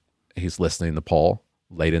he's listening to Paul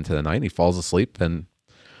late into the night. And he falls asleep and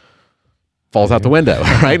falls out the window,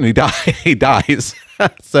 right? And he dies.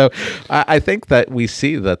 So I think that we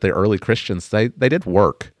see that the early Christians, they did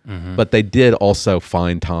work, but they did also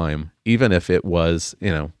find time, even if it was,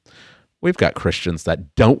 we've got Christians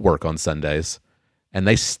that don't work on Sundays and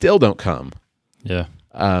they still don't come. Yeah.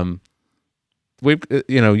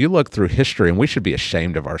 You look through history and we should be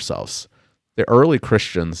ashamed of ourselves. The early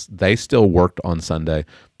Christians, they still worked on Sunday,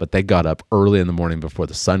 but they got up early in the morning before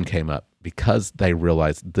the sun came up because they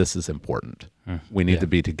realized this is important. We need to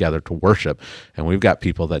be together to worship. And we've got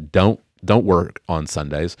people that don't work on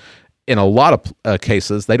Sundays. In a lot of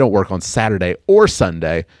cases, they don't work on Saturday or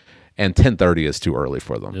Sunday, and 10:30 is too early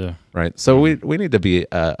for them. Yeah. Right. So we need to be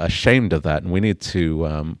ashamed of that, and we need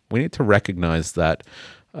to recognize that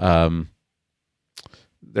there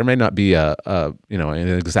may not be an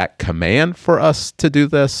exact command for us to do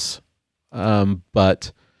this,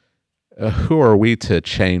 but who are we to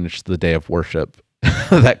change the day of worship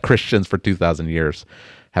that Christians for 2,000 years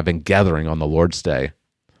have been gathering on the Lord's Day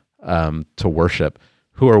to worship?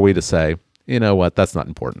 Who are we to say, you know what, that's not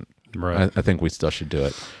important? Right. I think we still should do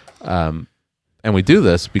it. And we do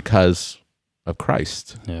this because of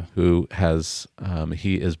Christ, who has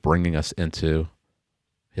he is bringing us into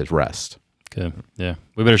his rest. Good. Yeah.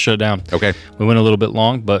 We better shut it down. Okay. We went a little bit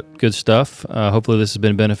long, but good stuff. Hopefully this has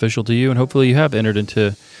been beneficial to you, and hopefully you have entered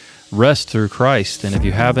into rest through Christ. And if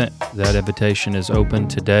you haven't, that invitation is open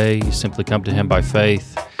today. You simply come to him by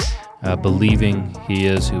faith, believing he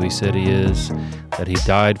is who he said he is, that he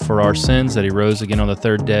died for our sins, that he rose again on the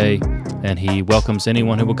third day, and he welcomes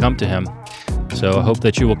anyone who will come to him. So I hope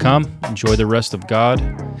that you will come, enjoy the rest of God,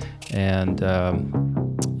 and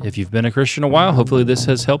if you've been a Christian a while, hopefully this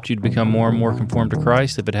has helped you to become more and more conformed to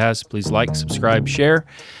Christ. If it has, please like, subscribe, share.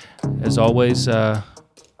 As always,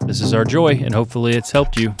 this is our joy, and hopefully it's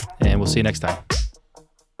helped you, and we'll see you next time.